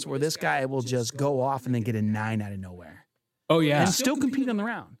rounds where this guy will just go off and then get a 9 out of nowhere. Oh, yeah. and still compete on the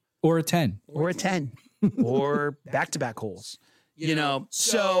round. Or a 10. Or a 10. Or back-to-back holes. You know,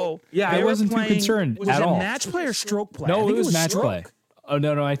 so yeah, I wasn't too concerned at all. Was it match play or stroke play? No, it was match play. Oh,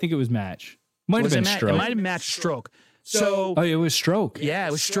 no, I think it was match. Might have been stroke. It might have been match stroke. So it was stroke. Yeah,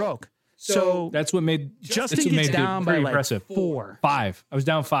 it was stroke. So that's what made Justin gets down by like impressive. 4. 5. I was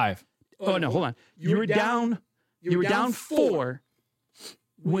down 5. Oh no, hold on. You were down 4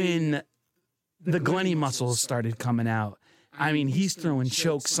 when the Glennie muscles started coming out. I mean, he's throwing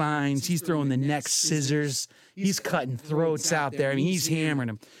choke signs. He's throwing the neck scissors. He's cutting throats out there. I mean, he's hammering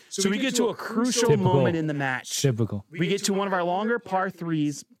them. So we get to a crucial moment in the match. Typical. We get to one of our longer par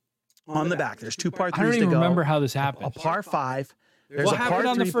 3s on the back. There's 2 par 3s to go. I don't even remember how this happened. A par 5. There's what a happened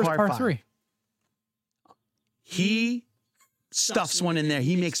on the first par 3? He stuffs one in there.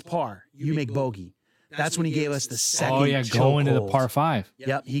 He makes par. You make bogey. That's when he gave us the second. Oh, yeah, going to the par 5.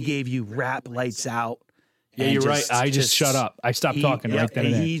 Yep, he gave you wrap lights out. Yeah, you're right. I just shut up. I stopped talking right then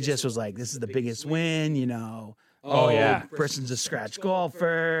and there. He just was like, this is the biggest win, you know. Oh, yeah. Person's a scratch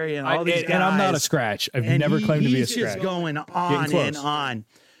golfer, you know, all these guys. And I'm not a scratch. I've never claimed to be a scratch. He's just going on and on.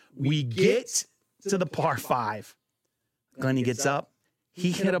 We get to the par 5. Glennie gets up.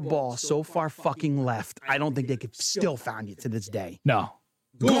 He hit a ball so far fucking left, I don't think they could still find it to this day. No.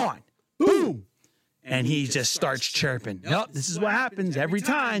 Gone. Boom. And he just starts chirping. Nope, this is what happens every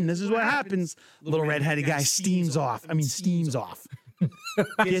time. This is what happens. Little redheaded guy steams off.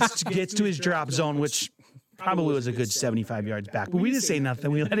 Gets to his drop zone, which probably was a good 75 yards back. But we didn't say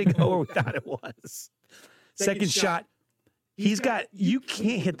nothing. We let it go where we thought it was. Second shot. You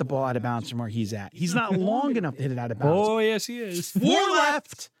can't hit the ball out of bounds from where he's at. He's not long enough to hit it out of bounds. Oh, yes, he is. 4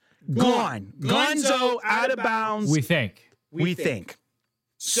 left. Gone. Gonzo out of bounds. We think.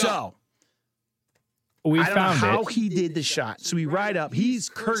 So. We I don't know found how he did the shot. So we ride up. He's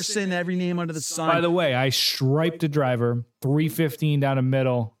cursing every name under the sun. By the way, I striped a driver, 315 down the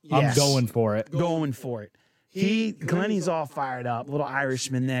middle. Yes. I'm going for it. Glennie's all fired up. Little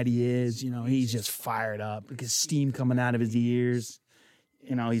Irishman that he is. You know, he's just fired up because steam coming out of his ears.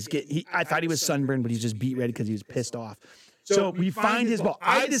 You know, I thought he was sunburned, but he's just beat red because he was pissed off. So we find his ball.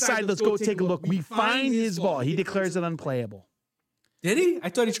 I decided, let's go take a look. We find his ball. He declares it unplayable. Did he? I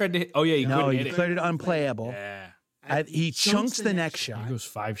thought he tried to hit. Oh, yeah, he couldn't hit it. He declared it unplayable. Yeah. He chunks the next shot. He goes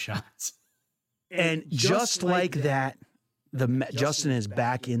 5 shots. And just like that, Justin is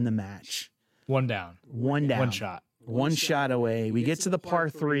back in the match. One down. One shot. One shot away. We get to the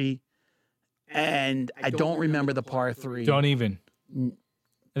par 3, and I don't remember the par 3. Don't even.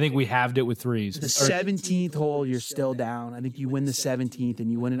 I think we halved it with 3s. The 17th hole, you're still down. I think you win the 17th,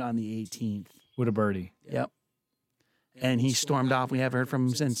 and you win it on the 18th. With a birdie. Yep. And he stormed off. We haven't heard from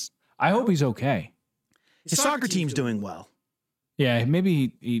him since. I hope he's okay. His soccer team's doing well. Yeah,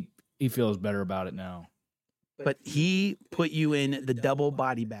 maybe he feels better about it now. But he put you in the double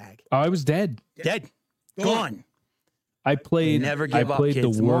body bag. Oh, I was dead. Gone. I played. Never give up,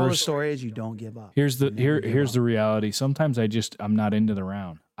 kids. The moral of the story is you don't give up. Here's the reality. Sometimes I'm not into the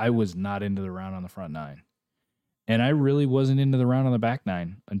round. I was not into the round on the front 9. And I really wasn't into the round on the back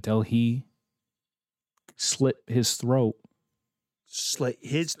 9 until he slit his throat.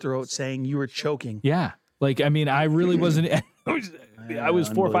 Saying you were choking. Yeah. Like, I mean, I really wasn't. I was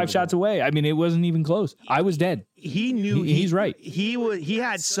 4 or 5 shots away. I mean, it wasn't even close. I was dead. He knew. He's right. He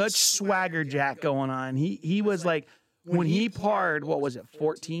had such swagger jack going on. He was like, when he parred, what was it,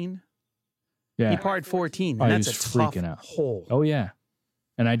 14? Yeah. He parred 14. And that's a tough hole. Oh, yeah.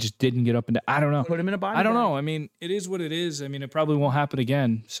 And I just didn't get up and down. I don't know. Put him in a body. I don't know. I mean, it is what it is. I mean, it probably won't happen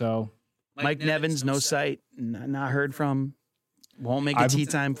again. So. Mike Nevins, no sight, not heard from. Won't make a tee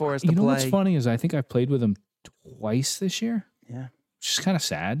time for us to play. You know what's funny is I think I've played with him twice this year. Yeah. Which is kind of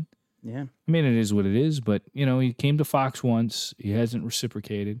sad. Yeah. I mean, it is what it is, but, you know, he came to Fox once. He hasn't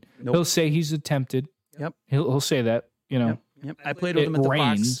reciprocated. Nope. He'll say he's attempted. Yep. He'll say that, you know. Yep. I played with him at the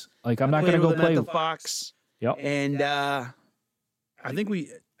Fox. Like, I'm not going to go play at the Fox. Yep. And I think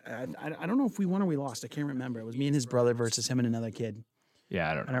I don't know if we won or we lost. I can't remember. It was me and his brother versus him and another kid. Yeah,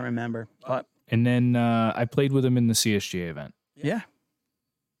 I don't know. I don't remember. But and then I played with him in the CSGA event. Yeah.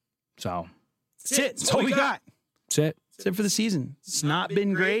 So that's it. That's all we got. That's it. That's it for the season. It's not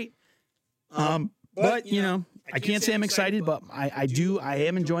been great. But you know, I can't say I'm excited, but I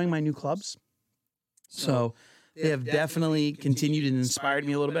am enjoying my new clubs. So they have definitely continued and inspired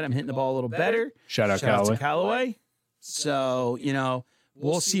me a little bit. I'm hitting the ball a little better. Shout out to Callaway. So, you know,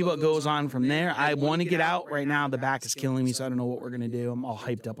 we'll see what goes on from there. I want to get out right now. The back is killing me, so I don't know what we're going to do. I'm all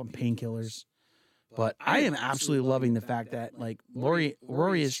hyped up on painkillers. But I am absolutely loving the fact that, like, Rory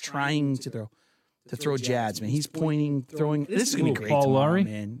is trying to throw jads, man. He's pointing, throwing. This is going to be great tomorrow,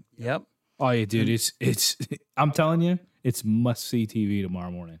 man. Yep. Oh, yeah, dude. It's I'm telling you, It's must-see TV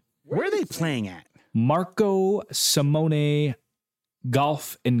tomorrow morning. Where are they playing at? Marco Simone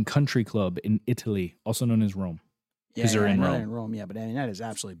Golf and Country Club in Italy, also known as Rome. Yeah, they're in they're Rome. in Rome. Yeah, but I mean, that is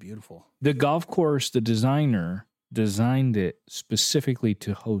absolutely beautiful. The golf course, the designer designed it specifically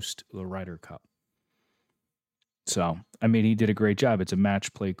to host the Ryder Cup. So, I mean, he did a great job. It's a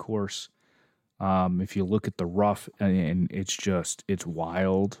match play course. If you look at the rough, and it's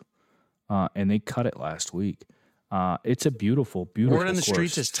wild. And they cut it last week. It's a beautiful, beautiful Word on the course.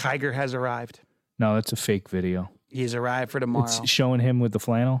 street says Tiger has arrived. No, that's a fake video. He's arrived for tomorrow. It's showing him with the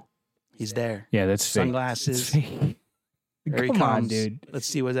flannel. He's there. Yeah, that's fake. Sunglasses. It's fake. There he Come comes. on, dude. Let's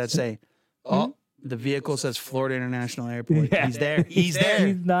see, what does that say? Oh, the vehicle says Florida International Airport. Yeah. He's there. He's there.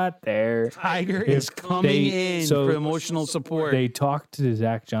 He's not there. Tiger is coming in for emotional support. They talked to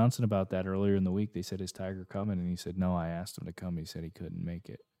Zach Johnson about that earlier in the week. They said, is Tiger coming? And he said, no, I asked him to come. He said he couldn't make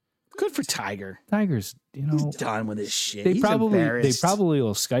it. Good for Tiger. Tiger's, He's done with his shit. They He's probably embarrassed.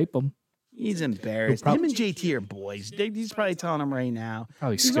 will Skype him. He's embarrassed. Him and JT are boys. He's probably telling him right now.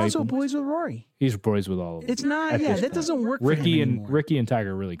 Probably He's Skype also him. boys with Rory. He's boys with all of them. It's not. At Yeah, this that point. doesn't work for him anymore. Ricky and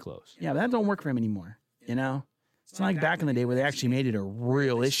Tiger are really close. Yeah, but that don't work for him anymore. You know, it's not like back in the day where they actually made it a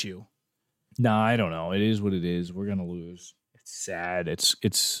real issue. No, I don't know. It is what it is. We're gonna lose. It's sad. It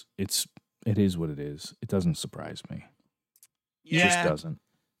is what it is. It doesn't surprise me. It just doesn't.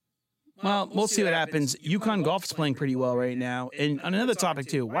 Well, we'll see what happens. UConn golf is playing pretty well right now. And on another topic,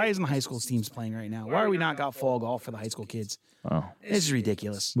 too, why isn't the high school teams playing right now? Why are we not got fall golf for the high school kids? Oh, It's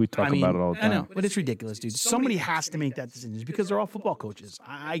ridiculous. we talk about it all the time. I know, but it's ridiculous, dude. Somebody has to make that decision because they're all football coaches.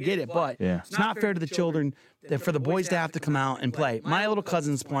 I get it, but Yeah. it's not fair to the children for the boys to have to come out and play. My little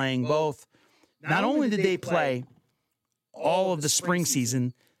cousin's playing both. Not only did they play all of the spring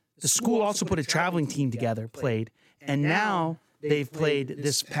season, the school also put a traveling team together, played, and now they've played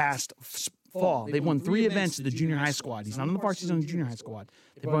this past fall. They've won 3 events of the junior high squad. He's not on the varsity, he's on the junior high squad.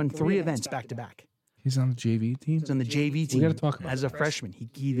 They've won 3 events back to back. He's on the JV team. He's on the JV team. We got to talk about as a freshman.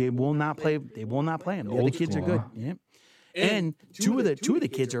 They will not play. They will not play him. The other kids are good. Yeah. And two of the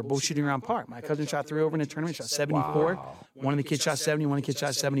kids are both shooting around par. My cousin shot 3 over in a tournament, shot 74. Wow. One of the kids shot 70. One of the kids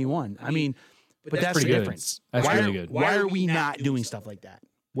shot 71. I mean, but that's the pretty good. difference. That's why really are, good. Why are we not doing stuff like that?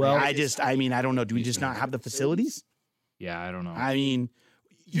 Well, I don't know. Do we just not have the facilities? Yeah, I don't know. I mean,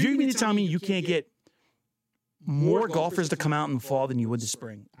 you mean to tell me you can't get more golfers to come out in the fall than you would the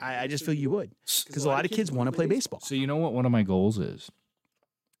spring? I just feel you would, because a lot of kids want to play baseball. So you know what one of my goals is?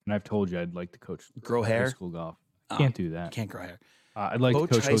 And I've told you I'd like to coach Grow high hair? school golf. Can't do that. Can't grow hair. I'd like Coach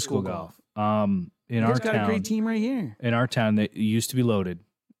to coach high high school school golf. In You our guys got a town, great team right here. in our town, that used to be loaded.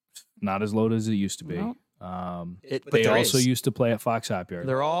 Not as loaded as it used to be. No. But They there also is. used to play at Fox Hop Yard.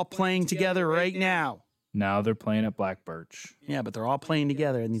 They're all playing together right now. Now they're playing at Black Birch. Yeah, but they're all playing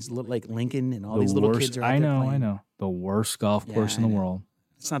together, and these like Lincoln and all The these little worst- kids are out I there know, playing. I know. The worst golf Yeah, course in I the know. world.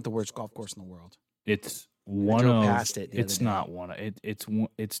 It's not the worst golf course in the world. It's one drove of. past it the It's other day. not one.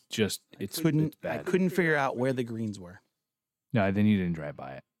 It's just. It's I bad. couldn't figure out where the greens were. No, then you didn't drive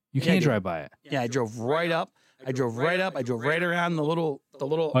by it. You Yeah, I can't did. drive by it. Yeah, I drove right up. I drove right around the little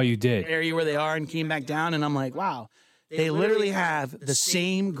Oh, you did. area where they are, and came back down. And I'm like, wow, they literally have the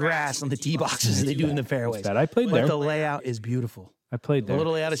same grass on the tee boxes as they do in the fairways. That I played But there. the layout is beautiful. I played The there.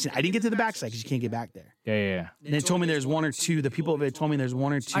 little layout is. I didn't get to the backside because you can't get back there. Yeah. And they told me there's 1 or 2. The people have told me there's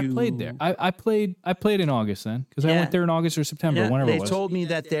 1 or 2. I played there. I played in August then because I Yeah. went there in August or September, Yeah, whenever they it was. told me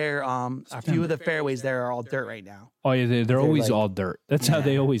that they're a few of the fairways there are all dirt right now. Oh yeah, they're always like- all dirt. That's how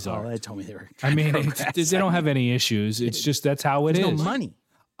they always Oh, are. they told me they were. I mean, they don't have any issues. It's just that's how it There's is. no money.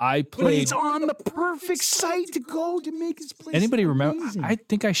 I But played. it's on the perfect site to go to make this place. Anybody remember? amazing. I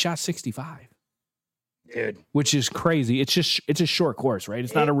think I shot 65, dude. which is crazy. It's a short course, right?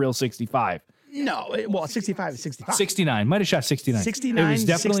 It's not a real 65. No, 65 is 65. 69. Might have shot 69. 69, It was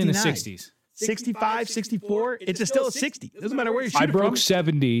definitely in the 69. 60s. 65, 64. It's still a 60. Doesn't matter where you shoot I it broke from.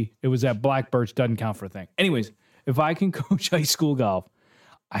 70. It was at Black Birch. Doesn't count for a thing. Anyways, if I can coach high school golf,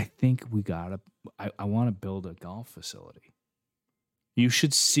 I think we gotta. I want to build a golf facility. You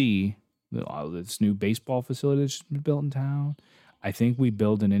should see this new baseball facility that's been built in town. I think we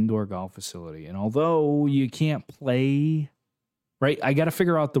build an indoor golf facility, and although you can't play, right? I got to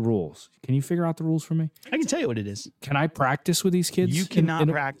figure out the rules. Can you figure out the rules for me? I can tell you what it is. Can I practice with these kids? You cannot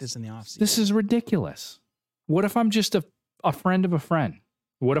practice in the offseason. This is ridiculous. What if I'm just a friend of a friend?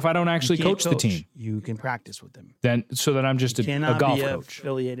 What if I don't actually You can't coach the team? You can practice with them. Then so that I'm just a Cannot golf be coach.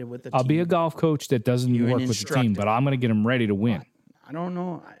 affiliated with the I'll team. be a golf coach that doesn't You're an work with the team, instructor. but I'm going to get them ready to win. I don't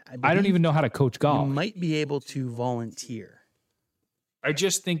know. I don't believe even know how to coach You golf. might be able to volunteer. I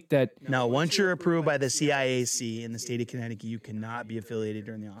just think that Now, once you're approved by the CIAC in the state of Connecticut, you cannot be affiliated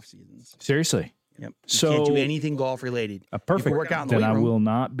during the off seasons. seriously, Yep. You So can't do anything golf related. a perfect. You can work out in the then weight I room. will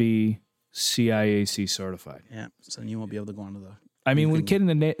not be CIAC certified. Yeah. So then you won't be able to go onto the. I mean, you when can-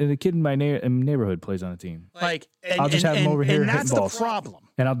 the kid in my neighborhood plays on a team, like, I'll just have him over here and hitting that's balls. the problem.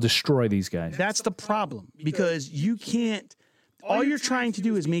 and I'll destroy these guys. That's the problem because you can't. All you're trying to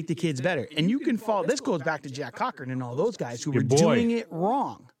do is make the kids better, and you can fall. This goes back to Jack Cochran and all those guys who were boy. doing it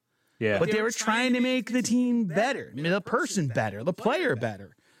wrong. Yeah. But they were trying to make the team better, the person better, the player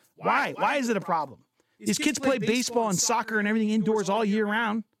better. Why? Why is it a problem? These kids play baseball and soccer and everything indoors all year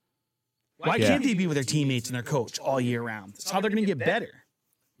round. Why Yeah. can't they be with their teammates and their coach all year round? That's how they're going to get better.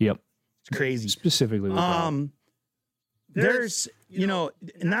 Yep. It's crazy. Specifically with golf. There's,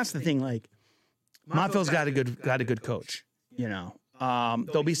 and that's the thing. Like, Montville's got a good coach.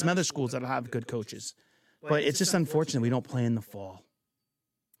 There'll be some other schools that'll have good coaches, but it's just unfortunate we don't play in the fall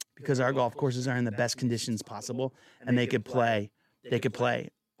because our golf courses are in the best conditions possible, and they could play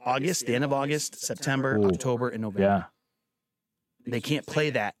August, the end of August, September, Ooh. October, and November. Yeah. They can't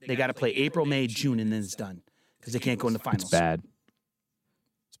play that. They got to play April, May, June, and then it's done because they can't go into finals. It's bad.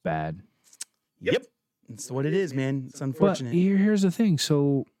 It's bad. Yep, that's what it is, man. It's But unfortunate. here's the thing.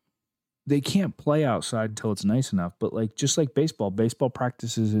 So they can't play outside until it's nice enough. But just like baseball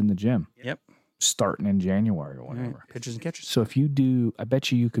practices in the gym Yep, starting in January or whatever. right. Pitchers and catchers. So if you do, I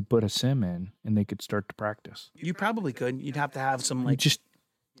bet you could put a sim in and they could start to practice. You probably could. You'd have to have some You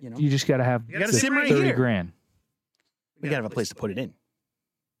just got to have got a the sim right 30 here. grand. We got to have a place to put it in.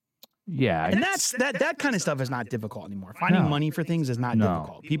 Yeah. And that kind of stuff is not difficult anymore. Finding No. money for things is not No.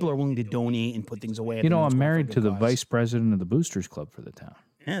 difficult. People are willing to donate and put things away. I'm married to the vice president of the Boosters Club for the town.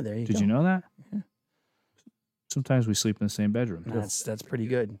 Yeah, there you go. Did you know that? Sometimes we sleep in the same bedroom. too. That's pretty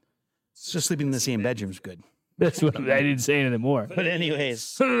good. It's just sleeping in the same bedroom's good. That's what I didn't say anything more. But anyways,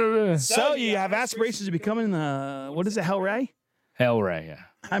 so you have aspirations of becoming what is it, Hellray? Hellray, yeah.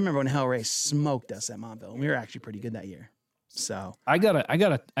 I remember when Hellray smoked us at Montville. We were actually pretty good that year. So I got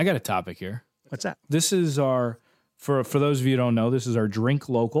a topic here. what's that? This is our for those of you who don't know, this is our drink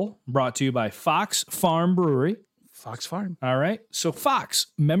local brought to you by Fox Farm Brewery. Fox Farm. All right. So Fox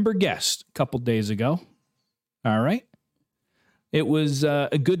member guest a couple days ago. All right. It was a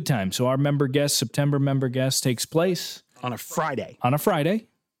good time. So our September member guest takes place On a Friday. on a Friday.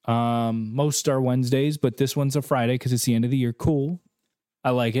 Most are Wednesdays, but this one's a Friday because it's the end of the year. Cool. I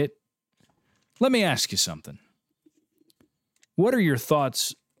like it. Let me ask you something. What are your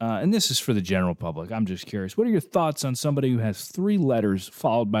thoughts? And this is for the general public. I'm just curious. What are your thoughts on somebody who has 3 letters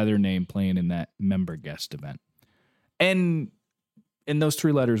followed by their name playing in that member guest event? And those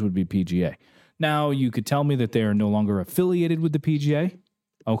 3 letters would be PGA. Now, you could tell me that they are no longer affiliated with the PGA.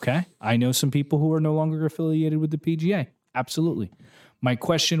 Okay. I know some people who are no longer affiliated with the PGA. Absolutely. My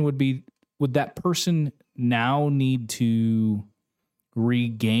question would be, would that person now need to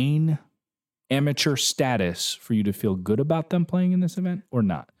regain amateur status for you to feel good about them playing in this event or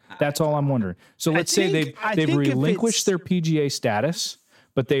not? That's all I'm wondering. So let's say they've think if relinquished their PGA status,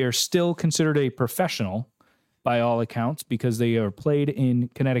 but they are still considered a professional by all accounts because they are played in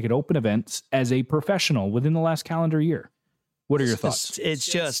Connecticut Open events as a professional within the last calendar year. What are your thoughts? It's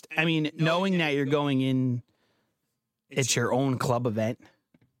just, knowing that you're going in, it's your own club event.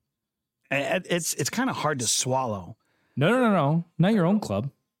 It's kind of hard to swallow. No. Not your own club.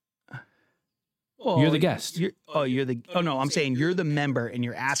 Well, You're the guest. I'm saying you're the member and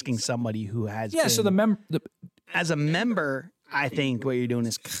you're asking somebody who has. Yeah, so as a member, I think what you're doing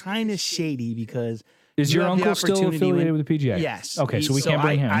is kind of shady because is you your have the uncle still opportunity affiliated when- with the PGA? Yes. Okay, so we can't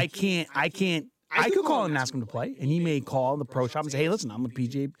bring him. I can't. I could call him and ask him to play, and he may call the pro shop and say, "Hey, listen, I'm a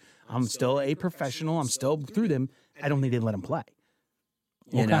PGA. I'm still a professional. I'm still through them. I don't think they'd let him play."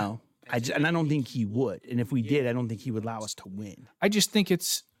 You know, I don't think he would. And if we did, I don't think he would allow us to win. I just think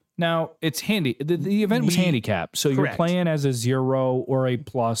it's handy. The event was handicapped, so Correct. you're playing as a 0 or a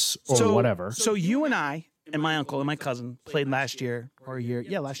plus or whatever. So you and I and my uncle and my cousin played last year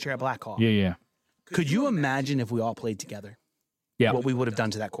at Black Hawk. Yeah. Could you imagine if we all played together? Yeah. What we would have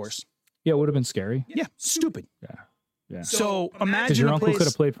done to that course? Yeah, it would have been scary. Yeah, stupid. Yeah. So imagine Because your a uncle place- could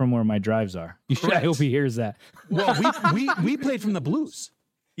have played from where my drives are. I Correct. hope he hears that. Well, we played from the Blues.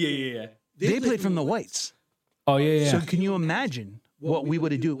 Yeah. They played from the Whites. Oh, yeah. So can you imagine what we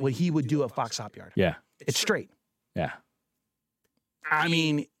would do? What he would do at Fox Hop Yard? Yeah. It's straight. Yeah. I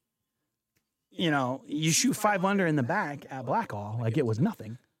mean, you shoot 5 under in the back at Blackhall like it was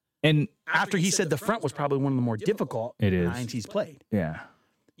nothing. And After he said the front was probably one of the more difficult It is. nines he's played. yeah.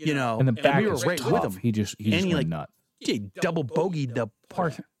 And And the back we were is right tough. with him. He just he, went like, nut. He double bogeyed the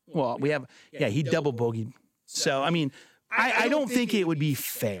par. Well, he double bogeyed. So, I don't think it would be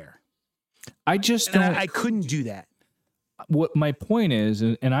fair. I just And don't. I couldn't do that. what my point is,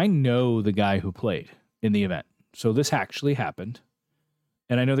 and I know the guy who played in the event. So this actually happened.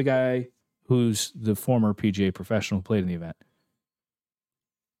 And I know the guy who's the former PGA professional who played in the event.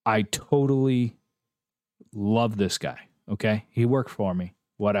 I totally love this guy. Okay. He worked for me,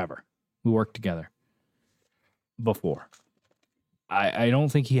 whatever. We worked together before. I don't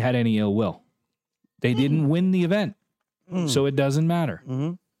think he had any ill will. They didn't win the event. So it doesn't matter.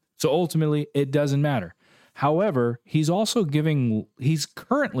 So ultimately, it doesn't matter. However, he's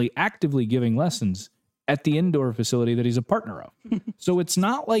currently actively giving lessons at the indoor facility that he's a partner of. So it's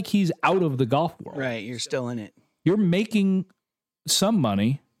not like he's out of the golf world. Right. You're still in it. You're making some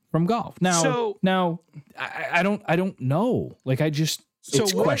money from golf. Now, I don't know. Like,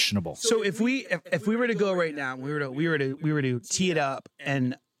 it's questionable. So if we were to go right now, we were to tee it up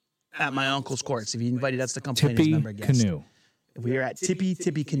and at my uncle's course, if he invited us to come play as member guest. Canoe. If we were at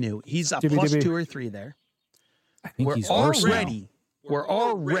Tippy Canoe, he's a Tippy, plus Tippy. 2 or 3 there. I think he's worse now. We're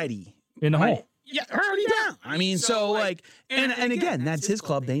already In the hole. Yeah, already down. I mean, so like, and again, that's his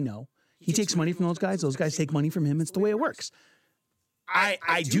club. They know he takes money from those guys. Those guys take money from him. It's the way it works.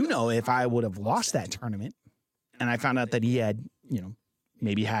 I do know if I would have lost that tournament and I found out that he had,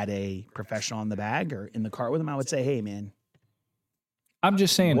 maybe had a professional on the bag or in the cart with him, I would say, hey, man. I'm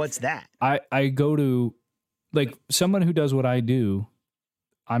just saying. What's that? I go to, like, someone who does what I do,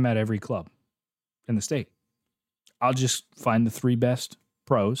 I'm at every club in the state. I'll just find the 3 best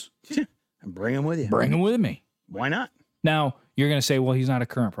pros. And bring them with you. Bring them with me. Why not? Now, you're going to say, well, he's not a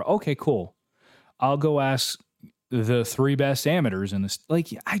current pro. Okay, cool. I'll go ask the 3 best amateurs in this. Like,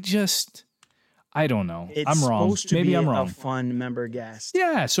 I don't know. I'm wrong. Maybe I'm wrong. A fun member guest.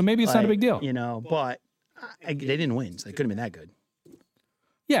 Yeah, so maybe it's not a big deal. But they didn't win, so they couldn't have been that good.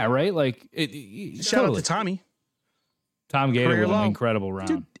 Yeah, right? Like, shout out to Tommy. Tom Gator with an incredible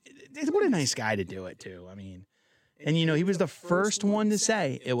round. Dude, what a nice guy to do it, too. I mean, and, he was the first one to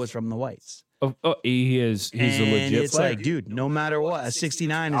say it was from the whites. Oh, he is. He's a legit it's player. Like, dude, no matter what, a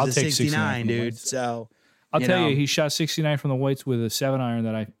 69 is a 69, dude. So, I'll tell you, he shot 69 from the whites with a 7-iron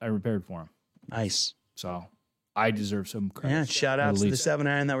that I repaired for him. Nice. So, I deserve some credit. Yeah, shout out to the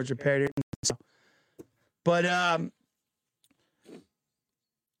 7-iron that was repaired. But,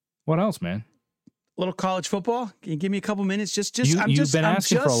 what else, man? A little college football. Can you give me a couple minutes? You've been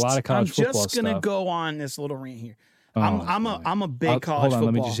asking for a lot of college football stuff. I'm just gonna go on this little rant here. I'm a big college football. Hold on,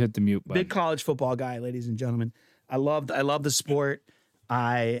 let me just hit the mute button. Big college football guy, ladies and gentlemen. I love the sport.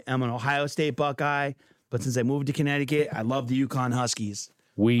 I am an Ohio State Buckeye, but since I moved to Connecticut, I love the UConn Huskies.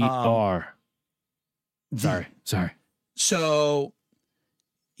 We are. Sorry. So,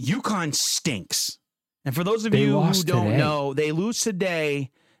 UConn stinks. And for those of you who don't know, they lose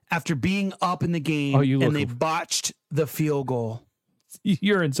today after being up in the game, and they botched the field goal.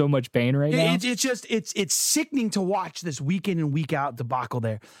 You're in so much pain right now. It's sickening to watch this week in and week out debacle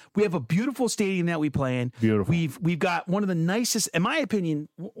there. We have a beautiful stadium that we play in. Beautiful. We've got one of the nicest, in my opinion,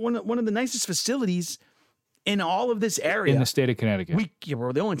 one of the nicest facilities in all of this area. In the state of Connecticut.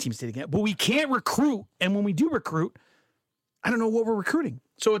 We're the only team in the state of Connecticut, but we can't recruit. And when we do recruit, I don't know what we're recruiting.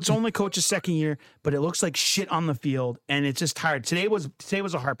 So it's only coach's second year, but it looks like shit on the field, and it's just tired. Today was a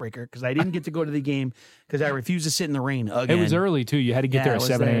heartbreaker because I didn't get to go to the game because I refused to sit in the rain again. It was early too. You had to get there at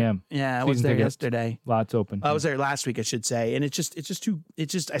 7 a.m. Yeah, I was there yesterday. Lots open. I was there last week, I should say, and I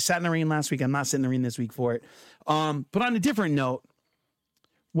sat in the rain last week. I'm not sitting in the rain this week for it. But on a different note,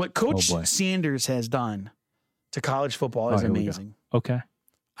 what Coach Sanders has done to college football is amazing. Okay.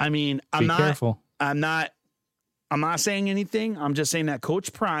 I mean, Be careful. I'm not saying anything. I'm just saying that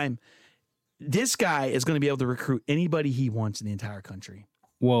Coach Prime, this guy is going to be able to recruit anybody he wants in the entire country.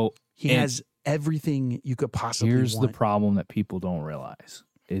 Well, he has everything you could possibly want. Here's the problem that people don't realize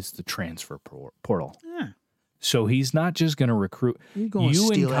is the transfer portal. Yeah. So he's not just going to recruit you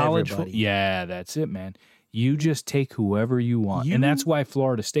in college. Yeah, that's it, man. You just take whoever you want. And that's why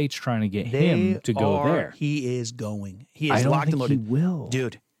Florida State's trying to get him to go there. He is going. He is locked and loaded. He will.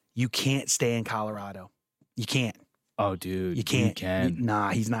 Dude, you can't stay in Colorado. You can't. Oh, dude. You can't. You can. Nah,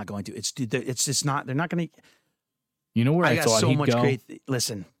 he's not going to. It's just not. They're not going to. You know where I thought he'd go?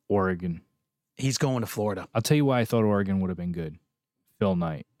 Listen. Oregon. He's going to Florida. I'll tell you why I thought Oregon would have been good. Phil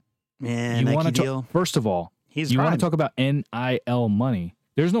Knight. Man, you want to deal? First of all, you want to talk about NIL money.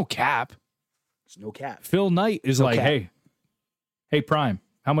 There's no cap. There's no cap. Phil Knight is hey, Prime,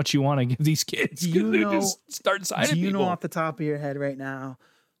 how much you want to give these kids? Just start signing people. Do you know off the top of your head right now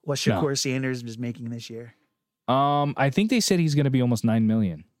what Shakur Sanders is making this year? I think they said he's going to be almost $9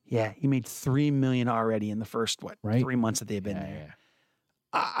 million. Yeah, he made $3 million already in the first 3 months that they've been there.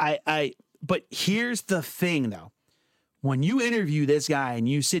 Yeah. But here's the thing though, when you interview this guy and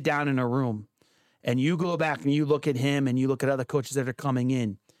you sit down in a room and you go back and you look at him and you look at other coaches that are coming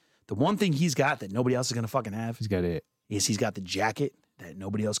in, the one thing he's got that nobody else is going to fucking have He's got it. is he's got the jacket that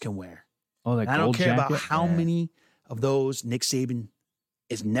nobody else can wear. Oh, that I don't gold care jacket? about how Yeah. many of those Nick Saban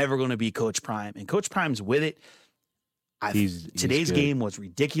is never going to be Coach Prime. And Coach Prime's with it. He's Today's good. game was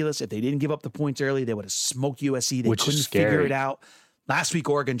ridiculous. If they didn't give up the points early, they would have smoked USC. They Which is couldn't figure scary. it out. Last week,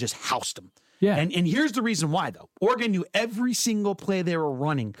 Oregon just housed them. Yeah. And here's the reason why, though. Oregon knew every single play they were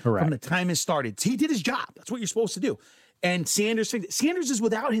running Correct. from the time it started. He did his job. That's what you're supposed to do. And Sanders is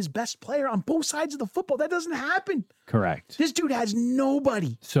without his best player on both sides of the football. That doesn't happen. Correct. This dude has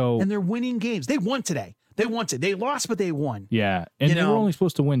nobody. So And they're winning games. They won today. They won today. They lost, but they won. yeah, and You they know- were only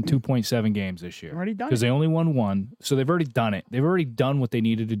supposed to win 2.7 games this year. Already done because it. they only won one, so they've already done it. They've already done what they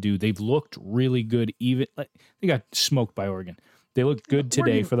needed to do. They've looked really good. Even they got smoked by Oregon. They looked good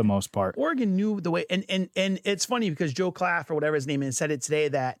today Oregon- for the most part. Oregon knew the way, and it's funny because Joe Claff or whatever his name is said it today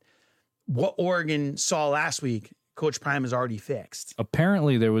that what Oregon saw last week, Coach Prime has already fixed.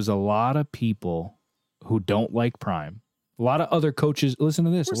 Apparently, there was a lot of people who don't like Prime. A lot of other coaches, listen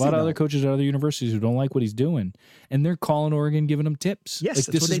to this, a course lot they of other don't. coaches at other universities who don't like what he's doing. And they're calling Oregon, giving them tips. Yes, Like, that's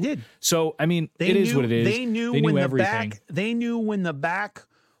this what they is- did. So, I mean, They it knew, is what it is. They knew They when the everything. back. They knew when the back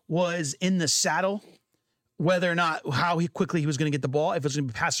was in the saddle, whether or not how quickly he was going to get the ball, if it was going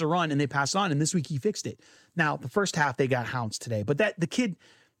to be pass or run, and they passed on. And this week he fixed it. Now the first half they got hounds today, but the kid.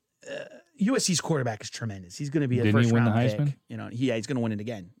 USC's quarterback is tremendous. He's going to be a Didn't he first win the round Heisman? pick. You know, he's going to win it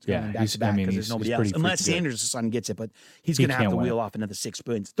again. He's going Yeah, to win back he's- to back I mean, because he's- there's nobody he's else, pretty unless freaking good. Sanders' son gets it. But he's He going to have can't to win. wheel off another 6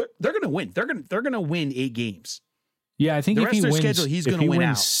 wins. They're going to win. They're going to win 8 games. Yeah, I think The if rest he of their wins, schedule, he's if gonna he win wins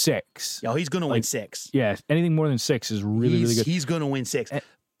out. 6. Yo, he's going to win Like, 6. Yeah, anything more than 6 is really good. He's going to win 6.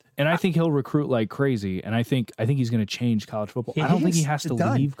 And I think he'll recruit like crazy. And I think he's going to change college football. He I don't think he is. has to It's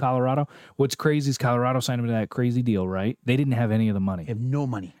done. leave Colorado. What's crazy is Colorado signed him to that crazy deal, right? They didn't have any of the money, They have no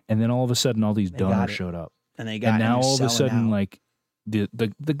money, and then all of a sudden, all these got donors it. showed up, and they got. and now they're all of a selling sudden, out. like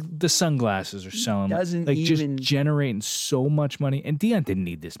the sunglasses are selling, doesn't like even- just generating so much money. And Dion didn't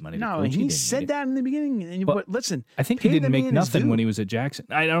need this money. to no, coach. he didn't need said it. that in the beginning. And But but listen, I think he pay the didn't make man his nothing due. when he was at Jackson.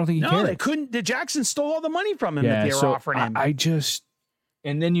 I don't think he No, cared. they couldn't. The Jackson stole all the money from him that Yeah, they were so offering him. I just,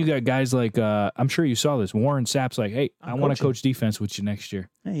 and then you got guys like I'm sure you saw this. Warren Sapp's like, hey, I want to coaching. coach defense with you next year.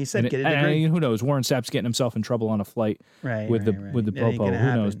 Hey, he said, And, "Get a and degree." who knows? Warren Sapp's getting himself in trouble on a flight Right, with the right. with the That ain't popo. Who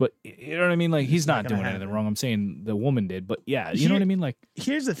gonna knows? happen. But you know what I mean? Like he's not gonna doing anything happen. wrong. I'm saying the woman did, but yeah, you know Here- what I mean? Like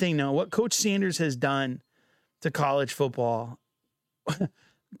Here's the thing, though. What Coach Sanders has done to college football,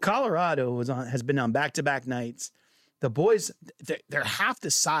 Colorado has been on back-to-back nights. The boys, they're half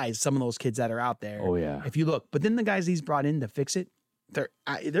the size. Some of those kids that are out there. Oh, yeah. If you look, but then the guys he's brought in to fix it, they're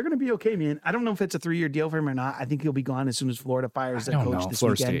going to be okay, man. I don't know if it's a 3-year deal for him or not. I think he'll be gone as soon as Florida fires I their don't coach know. this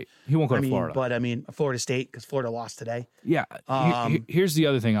Florida weekend. State. He won't go I to mean, Florida. but I mean Florida State because Florida lost today. Yeah. Here's the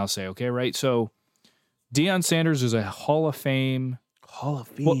other thing I'll say. Okay, right? So Deion Sanders is a Hall of Fame Hall of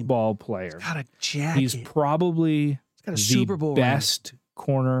Fame. football player. Got a jacket. He's probably got a the Super Bowl ring. best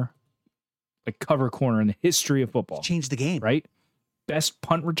corner, like cover corner in the history of football. Changed the game. Right? Best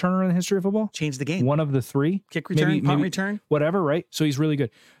punt returner in the history of football. Changed the game. One of the 3. Kick return, punt return. Whatever, right? So he's really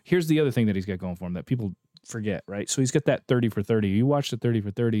good. Here's the other thing that he's got going for him that people forget, right? So he's got that 30 for 30. You watch the 30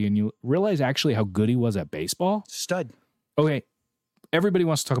 for 30 and you realize actually how good he was at baseball. Stud. Okay. Everybody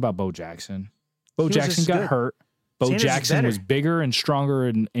wants to talk about Bo Jackson. Bo was Jackson just got good. hurt. Bo Sanders is Jackson better. was bigger and stronger,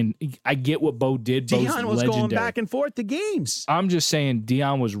 and I get what Bo did. Bo's Deion was legendary. going back and forth to games. I'm just saying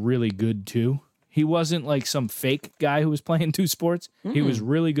Deion was really good too. He wasn't like some fake guy who was playing 2 sports. He was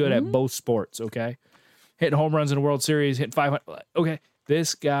really good at both sports, okay? Hitting home runs in the World Series, hitting 500. Okay,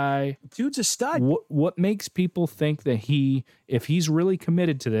 this guy, Dude's a stud. what makes people think that if he's really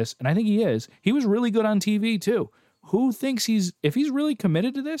committed to this, and I think he was really good on TV too. Who thinks if he's really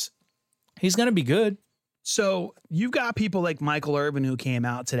committed to this, he's going to be good. So you've got people like Michael Irvin who came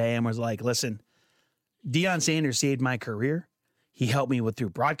out today and was like, listen, Deion Sanders saved my career. He helped me through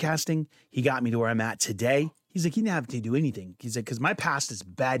broadcasting. He got me to where I'm at today. He's like, he didn't have to do anything. He's like, because my past is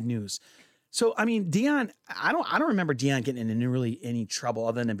bad news. So, I mean, Deion, I don't remember Deion getting in really any trouble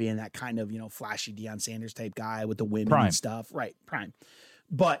other than being that kind of, flashy Deion Sanders type guy with the women Prime. and stuff. Right, prime.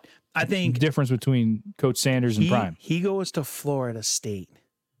 But I think Difference between Coach Sanders and Prime. he goes to Florida State.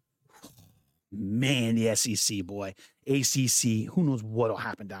 Man, the SEC, boy. ACC, who knows what'll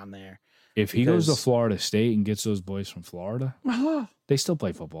happen down there. If he goes to because- Florida State and gets those boys from Florida, they still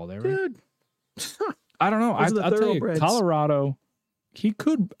play football there, right? Dude. I don't know. Those are the I'll tell you, thoroughbreds. Colorado, he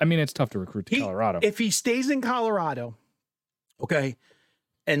could. I mean, it's tough to recruit to Colorado. If he stays in Colorado, okay,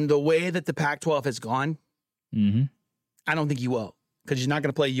 and the way that the Pac-12 has gone, Mm-hmm. I don't think he will because he's not going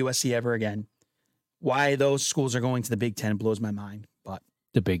to play USC ever again. Why those schools are going to the Big Ten blows my mind. But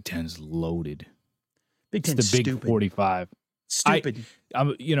The Big Ten's loaded. Big It's Ten's the Big stupid. 45. Stupid.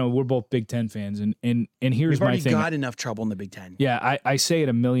 We're both Big Ten fans, and here's We've my already thing. got enough trouble in the Big Ten. Yeah, I say it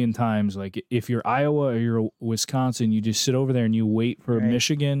a million times. Like, if you're Iowa or you're Wisconsin, you just sit over there and you wait for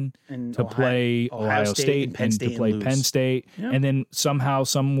Michigan And to play Ohio State and to play Penn State. Yeah. And then somehow,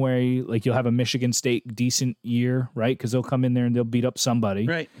 some way, like, you'll have a Michigan State decent year, right? Because they'll come in there and they'll beat up somebody.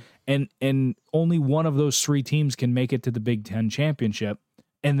 Right. And only one of those three teams can make it to the Big Ten championship,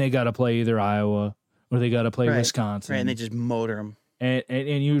 and they got to play either Iowa or they got to play Wisconsin. Right, and they just motor them.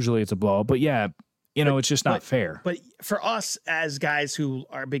 And usually it's a blowout. But yeah, it's just not fair. But for us as guys who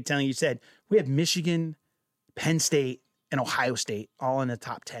are Big Ten, you said, we have Michigan, Penn State, and Ohio State all in the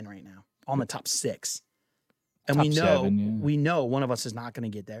top 10 right now, all in the top 6. And Top we know 7, yeah. we know one of us is not going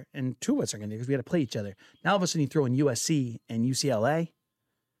to get there, and two of us are going to, because we got to play each other. Now all of a sudden you throw in USC and UCLA,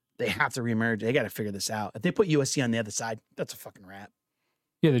 they have to reemerge. They got to figure this out. If they put USC on the other side, that's a fucking wrap.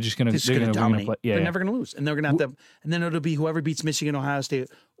 Yeah, they're just going to dominate. play. They're never going to lose, and they're going to have to. And then it'll be whoever beats Michigan, Ohio State,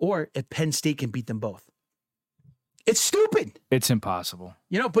 or if Penn State can beat them both. It's stupid. It's impossible.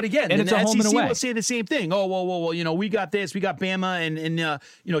 But again, And then it's the a home and SEC away. will say the same thing. Oh, well, we got this, we got Bama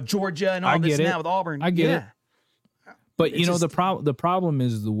and Georgia and all this now with Auburn. I get it. But It's just- the problem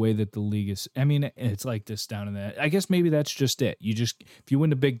is the way that the league is. I mean, it's like this down in that. I guess maybe that's just it. If you win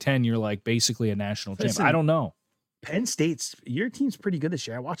the Big Ten, you're like basically a national champ. Listen, I don't know. Penn State's your team's pretty good this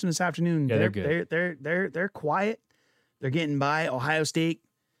year. I watched them this afternoon. Yeah, they're they're good. They're quiet. They're getting by. Ohio State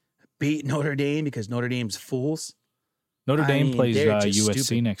beat Notre Dame because Notre Dame's fools. Notre Dame mean, plays they're just USC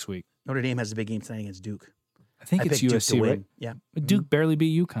stupid. next week. Notre Dame has a big game tonight against Duke. I think it's picked Duke to USC, win. right? Yeah. But Duke barely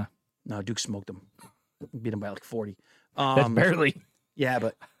beat UConn. No, Duke smoked them. Beat them by like 40. That's barely. Yeah,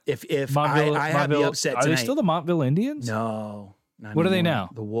 but if Montville, I have the upset are tonight. they still the Montville Indians? No. not What are they anymore. now?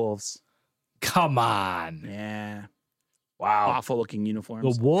 The Wolves. Come on. Yeah. Wow. Awful looking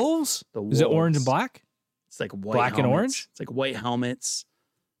uniforms. The Wolves? The Is it orange and Wolves. black? It's like white Black and helmets. orange? It's like white helmets,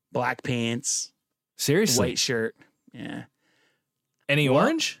 black pants, Seriously? white shirt. Yeah. Any Well,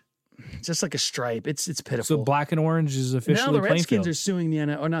 orange? Just like a stripe. It's pitiful. So black and orange is officially now the playing Redskins field. are suing the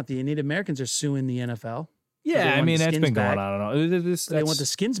NFL, or not the Native Americans are suing the NFL. Yeah, They I want mean, the that's skins been going back. on. I don't know. They want the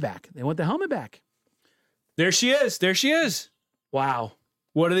skins back. They want the helmet back. There she is. There she is. Wow.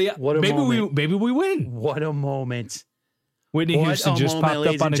 What are the? What a maybe moment. maybe we win. What a moment. Whitney What Houston a just moment, popped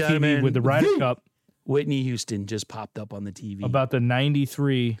ladies up on and the TV gentlemen. with the Ryder Cup Whitney Houston just popped up on the TV. about the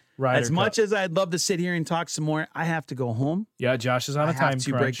 '93 Ryder As Cup. much as I'd love to sit here and talk some more, I have to go home. Yeah, Josh is on I a time have to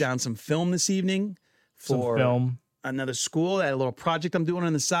crunch. break down some film this evening some for film. another school. I had a little project I'm doing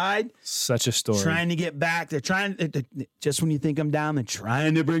on the side. Such a story. Trying to get back. They're trying, just when you think I'm down, they're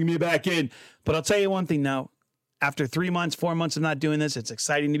trying to bring me back in. But I'll tell you one thing now. After 3 months, 4 months of not doing this, it's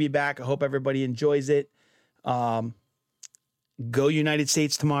exciting to be back. I hope everybody enjoys it. Go United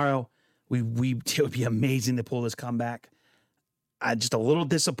States tomorrow. It would be amazing to pull this comeback. I'm just a little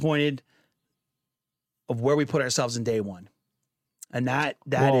disappointed of where we put ourselves in day one. And that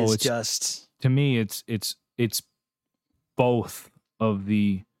Whoa, is it's- just... To me, it's both of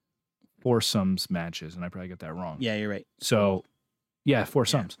the foursomes matches, and I probably got that wrong. Yeah, you're right. So, yeah,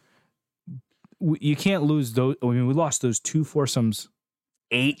 foursomes. You can't lose those. I mean, we lost those two foursomes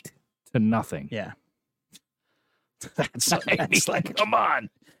 8-0. Yeah. That's like, come on.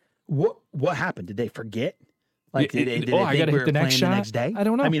 what happened? Did they forget? Like, Yeah, did they I think gotta we hit were the next playing shot? the next day? I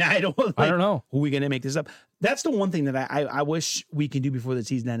don't know. I mean, I don't know. Who are we going to make this up? That's the one thing that I wish we can do before the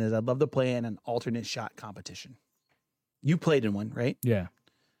season ends is I'd love to play in an alternate shot competition. You played in one, right? Yeah,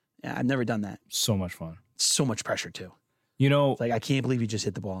 Yeah, I've never done that. so much fun. So much pressure too. You know, It's like, I can't believe you just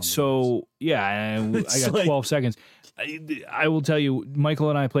hit the ball. so yeah, I It's got like- 12 seconds. I will tell you, Michael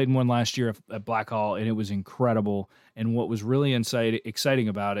and I played in one last year at Black Hall, and it was incredible. And what was really exciting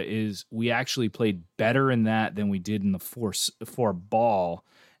about it is we actually played better in that than we did in the four ball.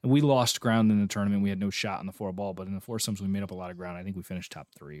 And we lost ground in the tournament. We had no shot in the 4 ball, but in the foursomes, we made up a lot of ground. I think we finished top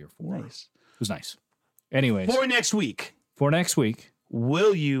 3 or 4. Nice. It was nice. Anyways, For next week, for next week,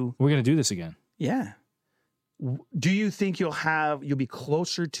 will you? we're going to do this again. Yeah. Do you think you'll be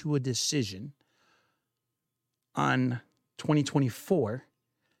closer to a decision on 2024?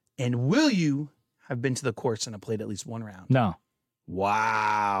 And will you have been to the course and have played at least one round? No.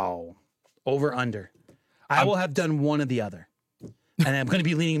 Wow. Over, under. I will have done one or the other. And I'm going to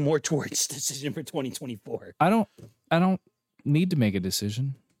be leaning more towards decision for 2024. I don't need to make a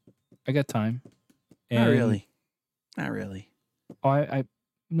decision. I got time. Not And- really. Not really. I I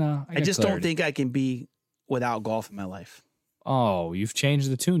got just don't clarity. think I can be without golf in my life. Oh, you've changed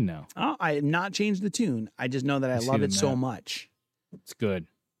the tune now. Oh, I have not changed the tune. I just know that I see love the it so map. much. It's good.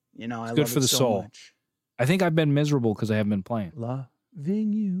 You know, I It's good love for it the so soul. much. I think I've been miserable because I haven't been playing.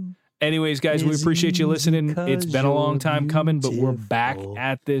 Loving you. Anyways, guys, we appreciate you listening. It's been a long time coming, but we're back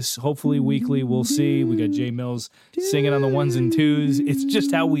at this, hopefully weekly. We'll see. We got Jay Mills singing on the ones and twos. It's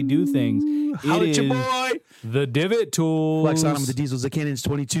just how we do things. Holla at your boy. The Divot Toolz. Flex on them with the diesels, the cannons,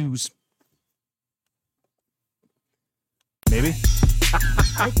 22s. Maybe.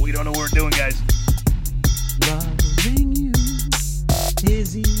 We don't know what we're doing, guys. Loving you is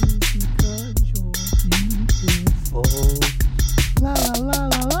easy.